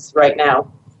means right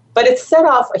now. But it set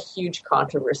off a huge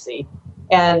controversy.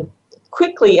 And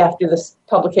quickly after the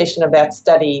publication of that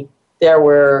study, there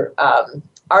were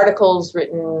articles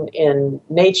written in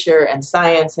Nature and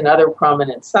Science and other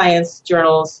prominent science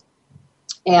journals,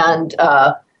 and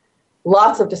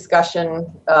lots of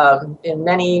discussion in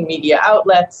many media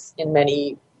outlets, in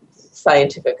many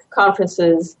scientific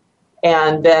conferences,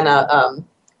 and then a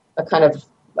kind of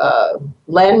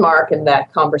landmark in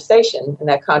that conversation, in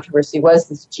that controversy, was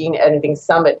this gene editing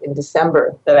summit in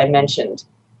December that I mentioned.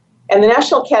 And the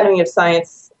National Academy of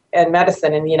Science and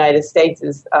Medicine in the United States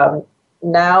is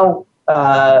now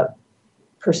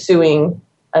pursuing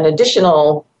an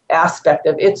additional aspect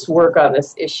of its work on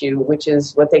this issue, which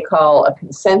is what they call a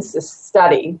consensus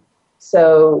study.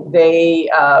 So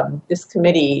this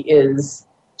committee is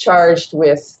charged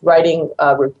with writing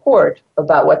a report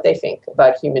about what they think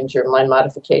about human germline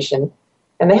modification.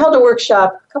 And they held a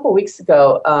workshop a couple of weeks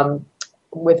ago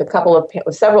with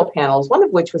several panels, one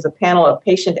of which was a panel of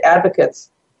patient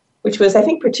advocates, which was, I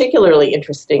think, particularly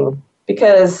interesting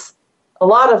because a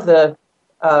lot of the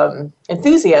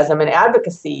enthusiasm and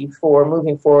advocacy for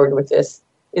moving forward with this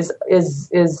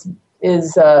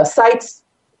cites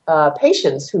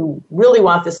patients who really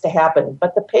want this to happen.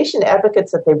 But the patient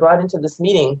advocates that they brought into this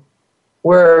meeting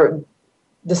were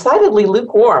decidedly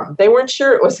lukewarm. They weren't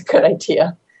sure it was a good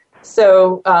idea.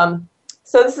 So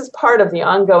this is part of the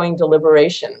ongoing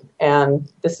deliberation, and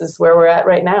this is where we're at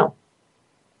right now.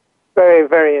 Very,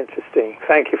 very interesting.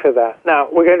 Thank you for that. Now,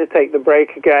 we're going to take the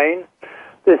break again.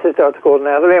 This is Dr. Gordon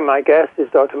Atherley, and my guest is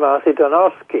Dr. Marcy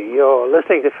Donofsky. You're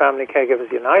listening to Family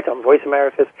Caregivers Unite on Voice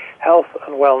America's Health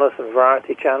and Wellness and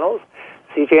Variety channels,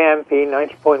 CJMP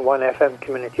 90.1 FM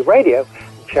Community Radio,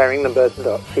 and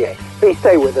sharingtheburden.ca. Please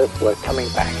stay with us. We're coming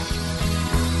back.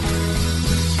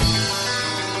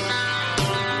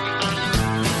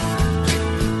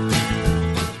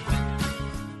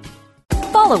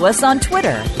 Follow us on Twitter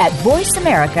at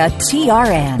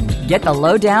VoiceAmericaTRN. Get the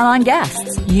lowdown on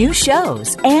guests, new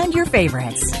shows, and your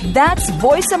favorites. That's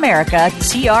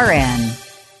VoiceAmericaTRN.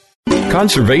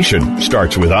 Conservation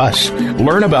starts with us.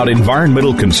 Learn about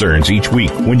environmental concerns each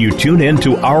week when you tune in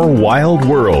to Our Wild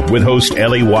World with host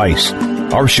Ellie Weiss.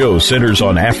 Our show centers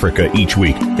on Africa each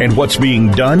week and what's being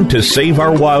done to save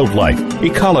our wildlife,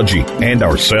 ecology, and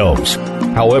ourselves.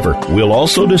 However, we'll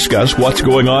also discuss what's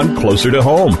going on closer to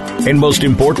home. And most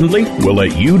importantly, we'll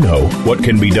let you know what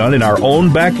can be done in our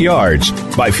own backyards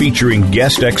by featuring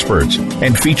guest experts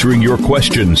and featuring your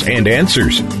questions and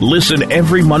answers. Listen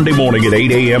every Monday morning at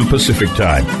 8 a.m. Pacific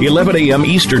Time, 11 a.m.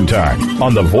 Eastern Time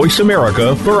on the Voice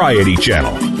America Variety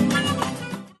Channel.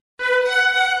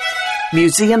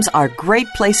 Museums are great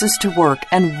places to work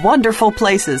and wonderful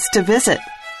places to visit.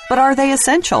 But are they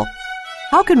essential?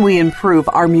 How can we improve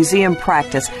our museum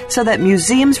practice so that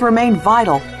museums remain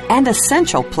vital and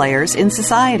essential players in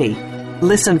society?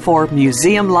 Listen for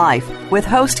Museum Life with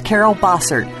host Carol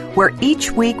Bossert, where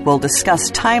each week we'll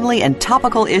discuss timely and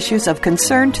topical issues of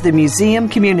concern to the museum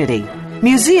community.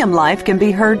 Museum Life can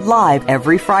be heard live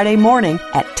every Friday morning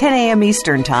at 10 a.m.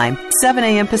 Eastern Time, 7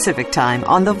 a.m. Pacific Time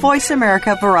on the Voice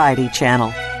America Variety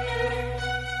Channel.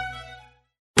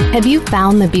 Have you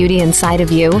found the beauty inside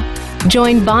of you?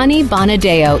 Join Bonnie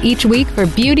Bonadeo each week for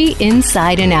Beauty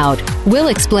Inside and Out. We'll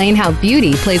explain how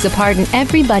beauty plays a part in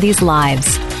everybody's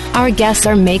lives. Our guests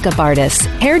are makeup artists,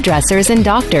 hairdressers, and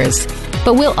doctors.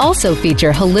 But we'll also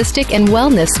feature holistic and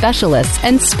wellness specialists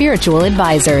and spiritual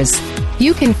advisors.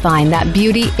 You can find that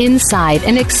beauty inside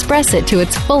and express it to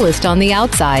its fullest on the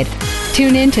outside.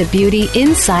 Tune in to Beauty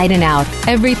Inside and Out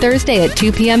every Thursday at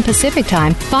 2 p.m. Pacific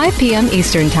Time, 5 p.m.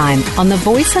 Eastern Time on the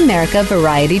Voice America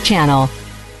Variety Channel.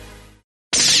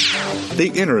 The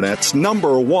Internet's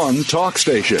number one talk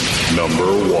station. Number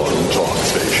one talk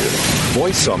station.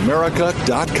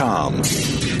 VoiceAmerica.com.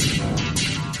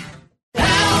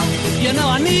 Help! You know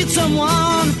I need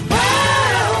someone.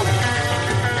 Help!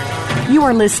 You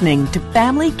are listening to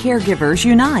Family Caregivers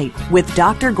Unite with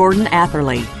Dr. Gordon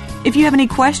Atherley. If you have any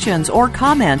questions or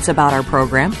comments about our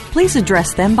program, please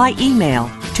address them by email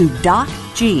to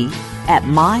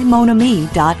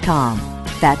docg@mymonami.com.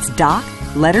 That's doc,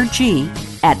 letter G,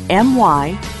 at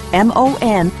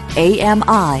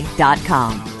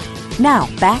mymonami.com. Now,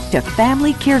 back to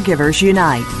Family Caregivers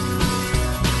Unite.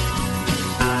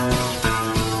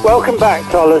 Welcome back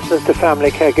to our listeners to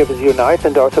Family Caregivers Unite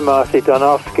and Dr. Marcy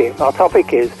Donofsky. Our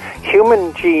topic is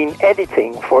human gene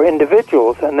editing for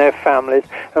individuals and their families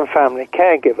and family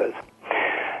caregivers.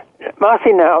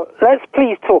 Marcy, now, let's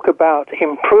please talk about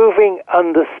improving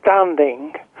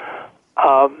understanding,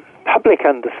 public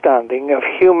understanding of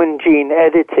human gene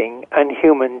editing and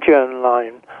human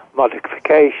germline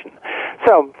modification.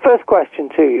 So, first question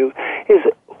to you is,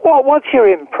 what's your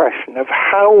impression of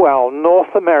how well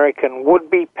North American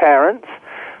would-be parents,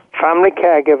 family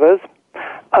caregivers,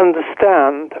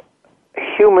 understand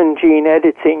human gene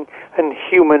editing and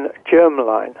human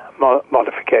germline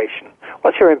modification?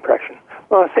 What's your impression,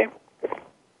 Marcy?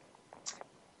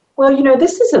 Well, you know,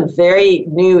 this is a very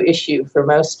new issue for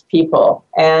most people,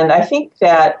 and I think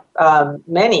that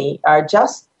many are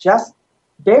just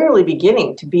barely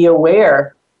beginning to be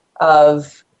aware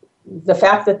of the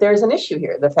fact that there's an issue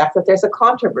here, the fact that there's a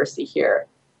controversy here.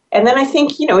 And then I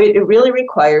think, you know, it really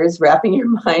requires wrapping your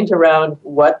mind around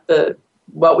what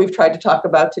we've tried to talk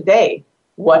about today.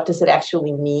 What does it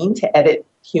actually mean to edit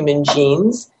human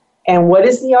genes? And what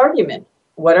is the argument?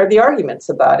 What are the arguments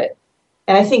about it?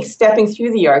 And I think stepping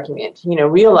through the argument, you know,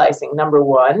 realizing, number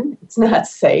one, it's not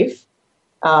safe,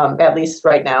 at least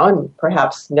right now, and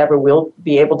perhaps never will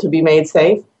be able to be made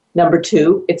safe. Number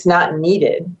two, it's not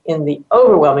needed in the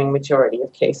overwhelming majority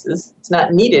of cases. It's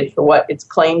not needed for what its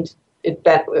claimed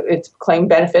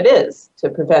benefit is, to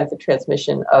prevent the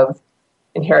transmission of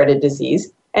inherited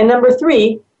disease. And number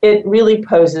three, it really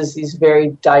poses these very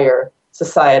dire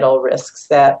societal risks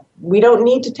that we don't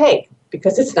need to take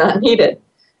because it's not needed.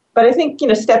 But I think, you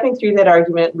know, stepping through that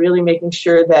argument, really making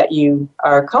sure that you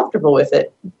are comfortable with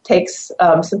it, takes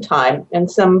some time and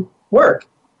some work.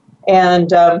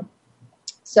 And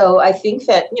so I think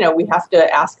that, you know, we have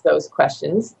to ask those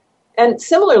questions. And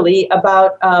similarly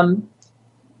about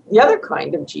the other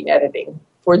kind of gene editing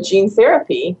for gene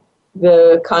therapy,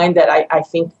 the kind that I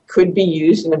think could be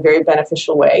used in a very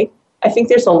beneficial way. I think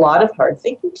there's a lot of hard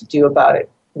thinking to do about it.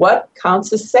 What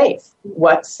counts as safe?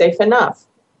 What's safe enough?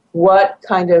 What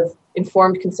kind of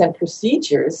informed consent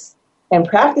procedures and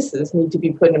practices need to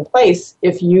be put in place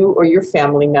if you or your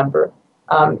family member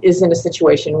is in a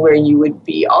situation where you would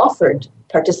be offered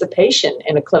participation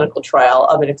in a clinical trial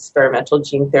of an experimental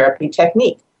gene therapy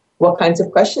technique? What kinds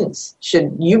of questions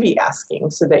should you be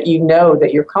asking so that you know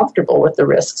that you're comfortable with the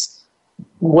risks,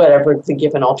 whatever the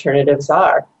given alternatives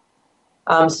are?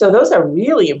 So those are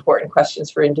really important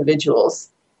questions for individuals.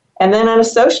 And then on a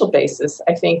social basis,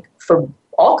 I think for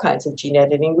all kinds of gene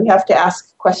editing, we have to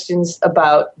ask questions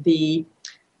about the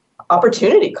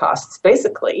opportunity costs,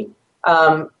 basically.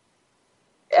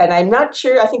 And I'm not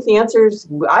sure, I think the answers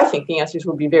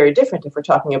will be very different if we're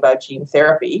talking about gene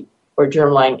therapy or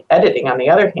germline editing on the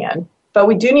other hand. But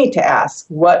we do need to ask,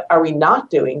 what are we not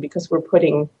doing because we're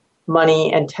putting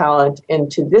money and talent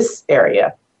into this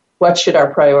area? What should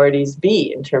our priorities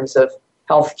be in terms of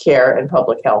healthcare and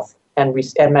public health and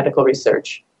medical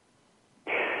research?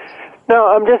 No,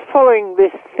 I'm just following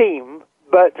this theme,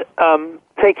 but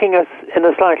taking us in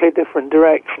a slightly different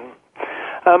direction.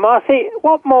 Marcy,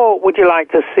 what more would you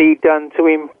like to see done to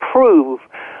improve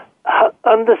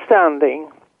understanding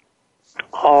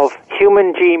of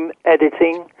human gene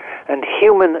editing and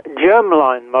human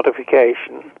germline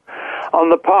modification on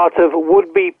the part of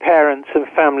would-be parents and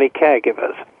family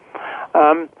caregivers?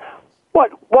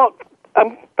 What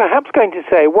I'm perhaps going to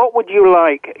say, what would you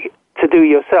like to do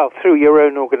yourself through your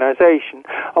own organization,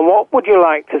 and what would you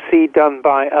like to see done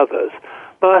by others?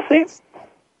 Marcy?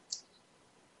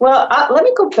 Well, let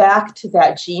me go back to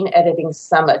that gene editing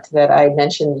summit that I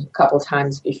mentioned a couple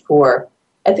times before.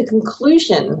 At the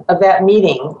conclusion of that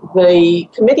meeting, the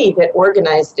committee that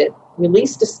organized it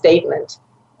released a statement,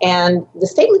 and the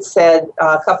statement said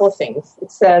a couple of things.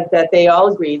 It said that they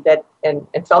all agreed that, and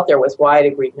felt there was wide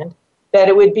agreement, that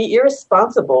it would be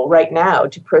irresponsible right now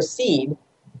to proceed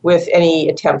with any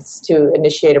attempts to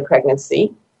initiate a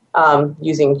pregnancy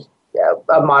using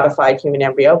a modified human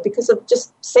embryo because of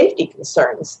just safety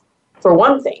concerns, for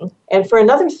one thing. And for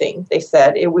another thing, they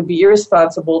said it would be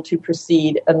irresponsible to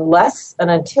proceed unless and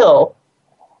until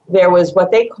there was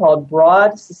what they called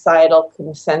broad societal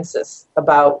consensus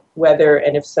about whether,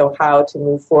 and if so, how to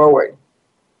move forward.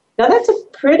 Now, that's a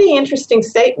pretty interesting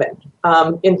statement,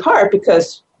 in part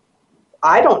because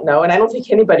I don't know, and I don't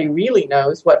think anybody really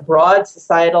knows what broad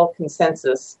societal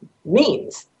consensus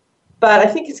means. But I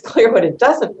think it's clear what it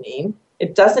doesn't mean.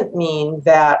 It doesn't mean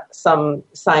that some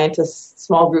scientists,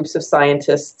 small groups of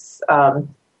scientists and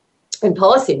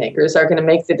policymakers are going to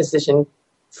make the decision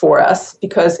for us,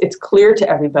 because it's clear to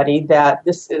everybody that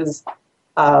this is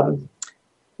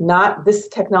this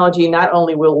technology not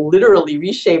only will literally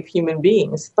reshape human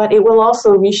beings, but it will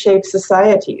also reshape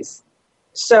societies.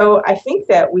 So I think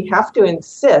that we have to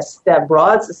insist that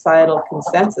broad societal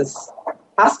consensus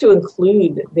has to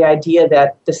include the idea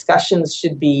that discussions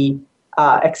should be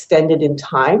extended in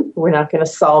time. We're not going to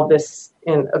solve this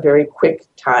in a very quick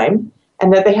time,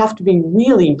 and that they have to be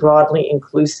really broadly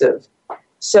inclusive.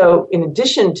 So in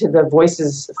addition to the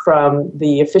voices from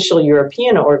the official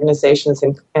European organizations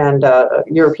and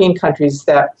European countries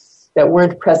that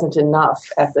weren't present enough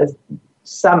at the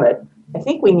summit, I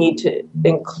think we need to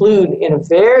include in a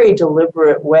very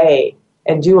deliberate way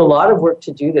and do a lot of work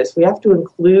to do this. We have to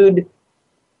include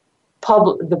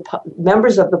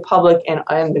members of the public and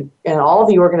all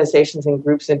the organizations and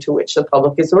groups into which the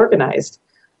public is organized.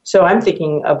 So I'm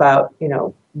thinking about,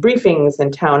 briefings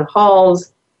and town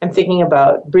halls. I'm thinking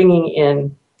about bringing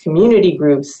in community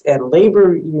groups and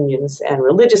labor unions and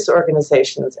religious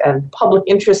organizations and public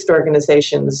interest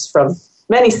organizations from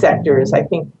many sectors. I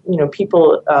think,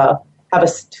 people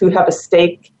who have a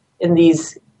stake in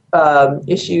these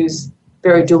issues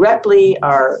very directly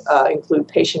include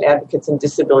patient advocates and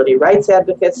disability rights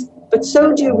advocates, but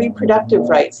so do reproductive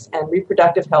rights and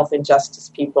reproductive health and justice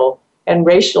people and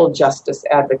racial justice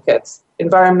advocates,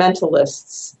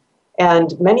 environmentalists,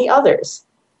 and many others.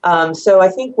 So I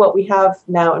think what we have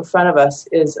now in front of us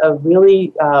is a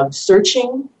really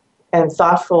searching and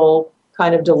thoughtful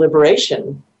kind of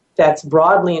deliberation that's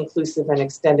broadly inclusive and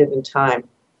extended in time.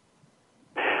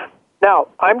 Now,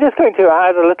 I'm just going to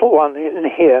add a little one in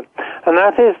here, and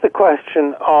that is the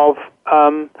question of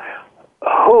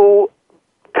who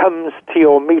comes to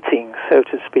your meetings, so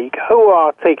to speak, who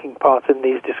are taking part in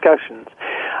these discussions.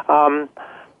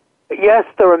 Yes,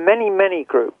 there are many, many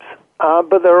groups,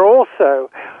 but there are also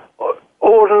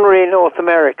ordinary North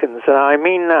Americans, and I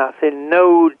mean that in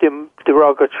no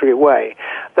derogatory way.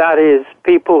 That is,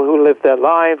 people who live their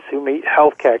lives, who meet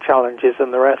healthcare challenges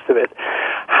and the rest of it.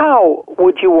 How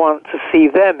would you want to see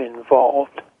them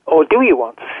involved, or do you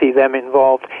want to see them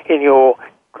involved in your,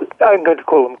 I'm going to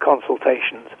call them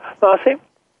consultations? Marcy?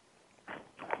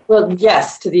 Well,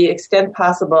 yes, to the extent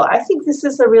possible. I think this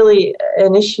is really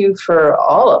an issue for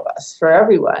all of us, for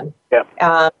everyone.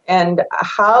 Yeah. And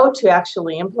how to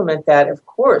actually implement that, of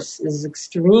course, is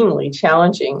extremely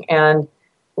challenging. And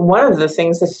one of the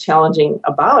things that's challenging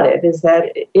about it is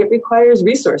that it requires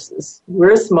resources.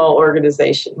 We're a small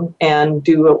organization and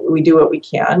we do what we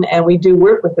can. And we do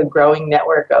work with a growing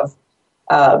network of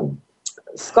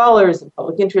scholars and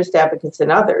public interest advocates and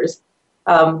others.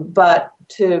 But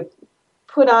to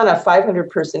put on a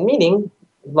 500-person meeting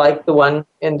like the one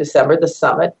in December, the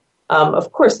summit,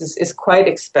 of course, is quite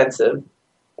expensive.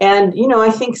 And, I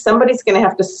think somebody's going to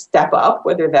have to step up,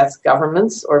 whether that's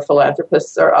governments or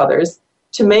philanthropists or others,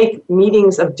 to make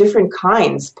meetings of different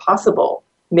kinds possible.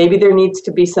 Maybe there needs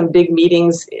to be some big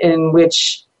meetings in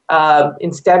which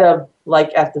instead of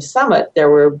like at the summit, there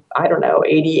were,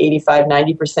 80, 85,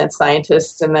 90%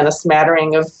 scientists and then a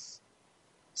smattering of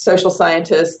social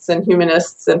scientists and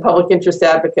humanists and public interest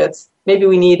advocates. Maybe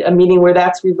we need a meeting where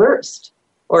that's reversed,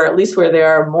 or at least where there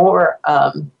are more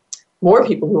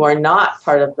people who are not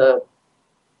part of the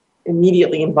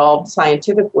immediately involved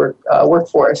scientific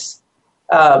workforce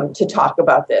to talk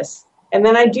about this. And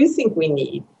then I do think we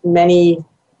need many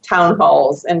town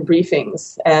halls and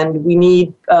briefings, and we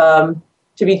need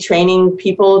to be training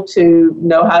people to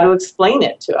know how to explain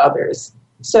it to others.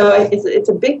 So it's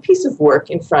a big piece of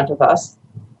work in front of us.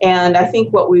 And I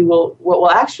think what will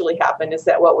actually happen is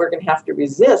that what we're going to have to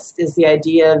resist is the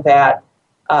idea that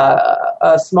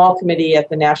a small committee at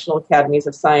the National Academies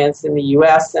of Science in the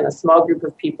U.S. and a small group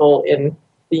of people in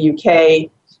the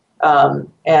U.K.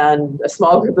 And a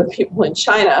small group of people in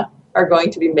China are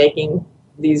going to be making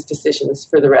these decisions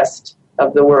for the rest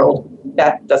of the world.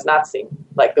 That does not seem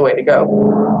like the way to go.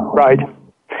 Right.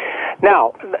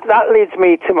 Now, that leads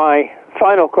me to my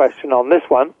final question on this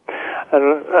one,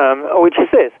 which is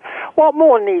this. What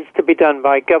more needs to be done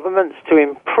by governments to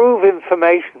improve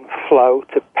information flow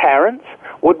to parents,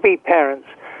 would-be parents,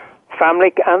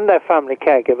 family and their family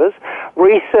caregivers,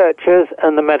 researchers,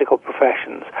 and the medical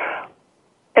professions?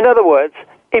 In other words,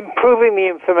 improving the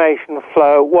information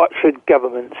flow, what should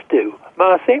governments do?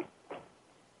 Marcy?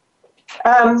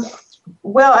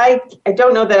 Well, I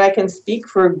don't know that I can speak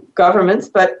for governments,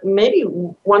 but maybe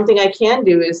one thing I can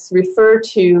do is refer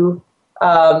to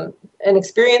an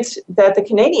experience that the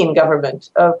Canadian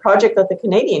government, a project that the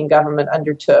Canadian government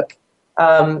undertook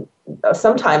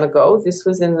some time ago. This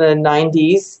was in the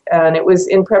 90s, and it was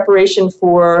in preparation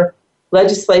for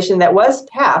legislation that was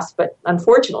passed, but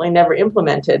unfortunately never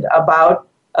implemented, about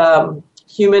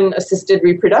human-assisted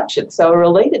reproduction, so a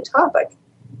related topic.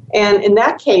 And in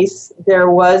that case, there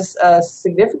was a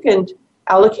significant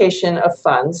allocation of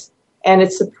funds, and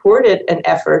it supported an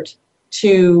effort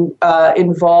to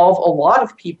involve a lot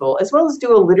of people, as well as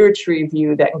do a literature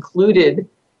review that included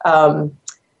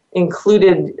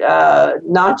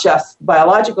not just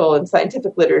biological and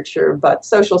scientific literature, but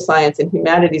social science and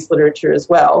humanities literature as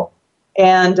well.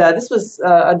 And this was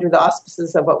under the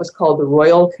auspices of what was called the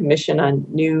Royal Commission on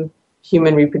New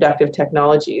Human Reproductive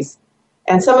Technologies.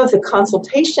 And some of the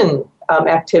consultation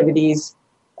activities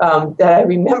that I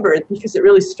remembered, because it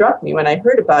really struck me when I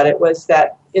heard about it, was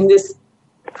that in this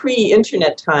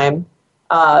pre-internet time,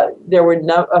 there were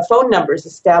phone numbers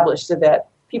established so that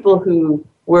people who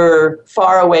were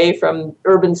far away from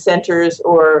urban centers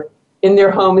or in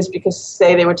their homes because,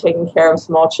 say, they were taking care of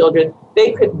small children,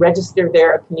 they could register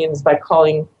their opinions by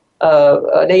calling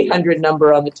an 800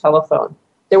 number on the telephone.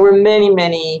 There were many,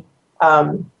 many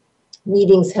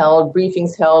meetings held,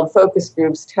 briefings held, focus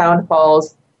groups, town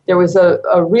halls. There was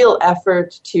a real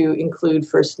effort to include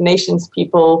First Nations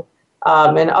people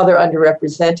and other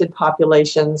underrepresented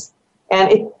populations.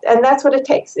 And that's what it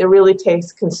takes. It really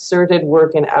takes concerted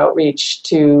work and outreach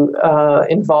to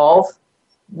involve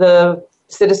the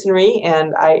citizenry,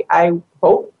 and I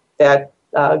hope that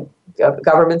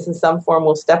governments in some form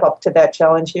will step up to that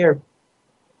challenge here.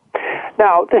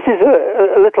 Now, this is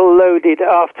a little loaded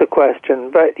after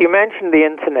question, but you mentioned the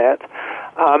Internet.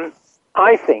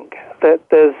 I think that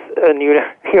there's, and you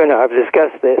and I have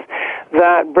discussed this,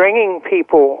 that bringing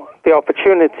people the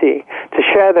opportunity to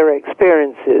share their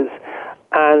experiences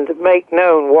and make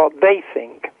known what they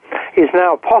think is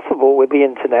now possible with the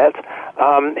Internet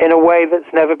in a way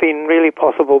that's never been really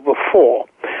possible before.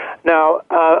 Now,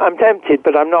 I'm tempted,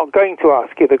 but I'm not going to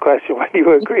ask you the question whether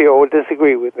you agree or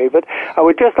disagree with me, but I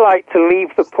would just like to leave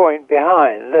the point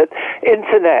behind that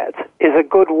Internet is a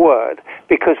good word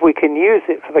because we can use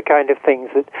it for the kind of things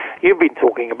that you've been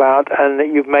talking about and that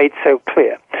you've made so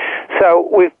clear. So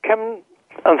we've come,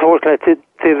 unfortunately,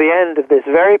 to the end of this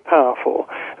very powerful,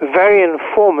 very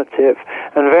informative,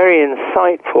 and very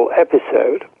insightful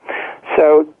episode.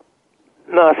 So,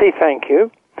 Marcy, thank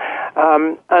you.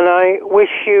 And I wish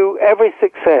you every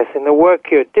success in the work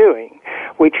you're doing,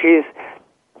 which is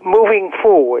moving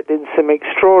forward in some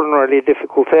extraordinarily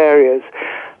difficult areas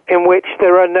in which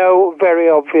there are no very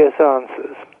obvious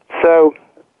answers. So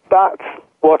that's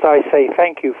what I say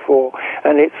thank you for,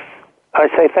 and I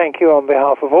say thank you on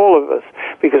behalf of all of us,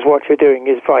 because what you're doing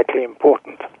is vitally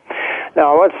important.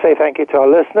 Now, I want to say thank you to our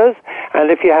listeners,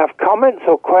 and if you have comments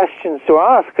or questions to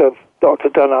ask of Dr.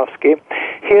 Donofsky,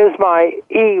 here's my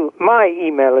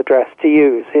email address to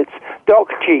use. It's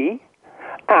docg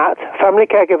at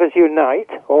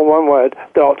FamilyCaregiversUnite, all one word,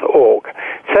 .org.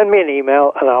 Send me an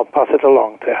email and I'll pass it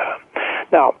along to her.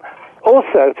 Now,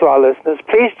 also to our listeners,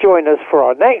 please join us for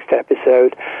our next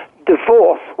episode,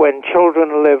 Divorce When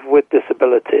Children Live with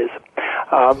Disabilities.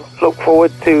 Look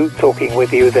forward to talking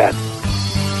with you then.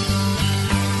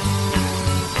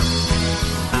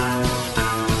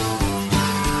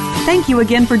 Thank you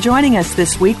again for joining us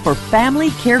this week for Family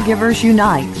Caregivers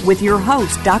Unite with your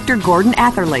host, Dr. Gordon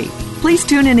Atherley. Please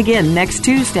tune in again next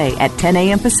Tuesday at 10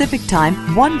 a.m. Pacific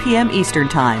Time, 1 p.m. Eastern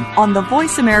Time on the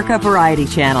Voice America Variety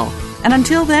Channel. And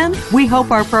until then, we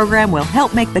hope our program will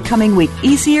help make the coming week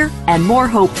easier and more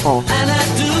hopeful. And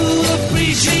I do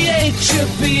appreciate you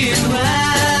being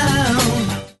around.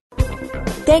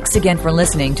 Thanks again for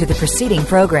listening to the preceding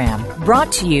program,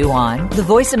 brought to you on the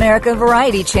Voice America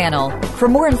Variety Channel. For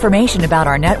more information about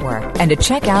our network and to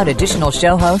check out additional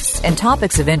show hosts and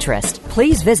topics of interest,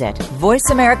 please visit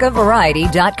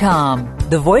voiceamericavariety.com.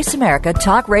 The Voice America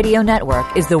Talk Radio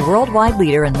Network is the worldwide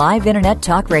leader in live Internet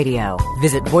talk radio.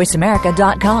 Visit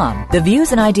voiceamerica.com. The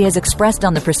views and ideas expressed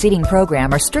on the preceding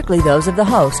program are strictly those of the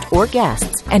host or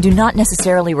guests and do not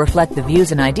necessarily reflect the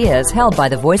views and ideas held by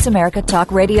the Voice America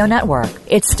Talk Radio Network,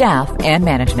 its staff, and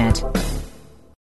management.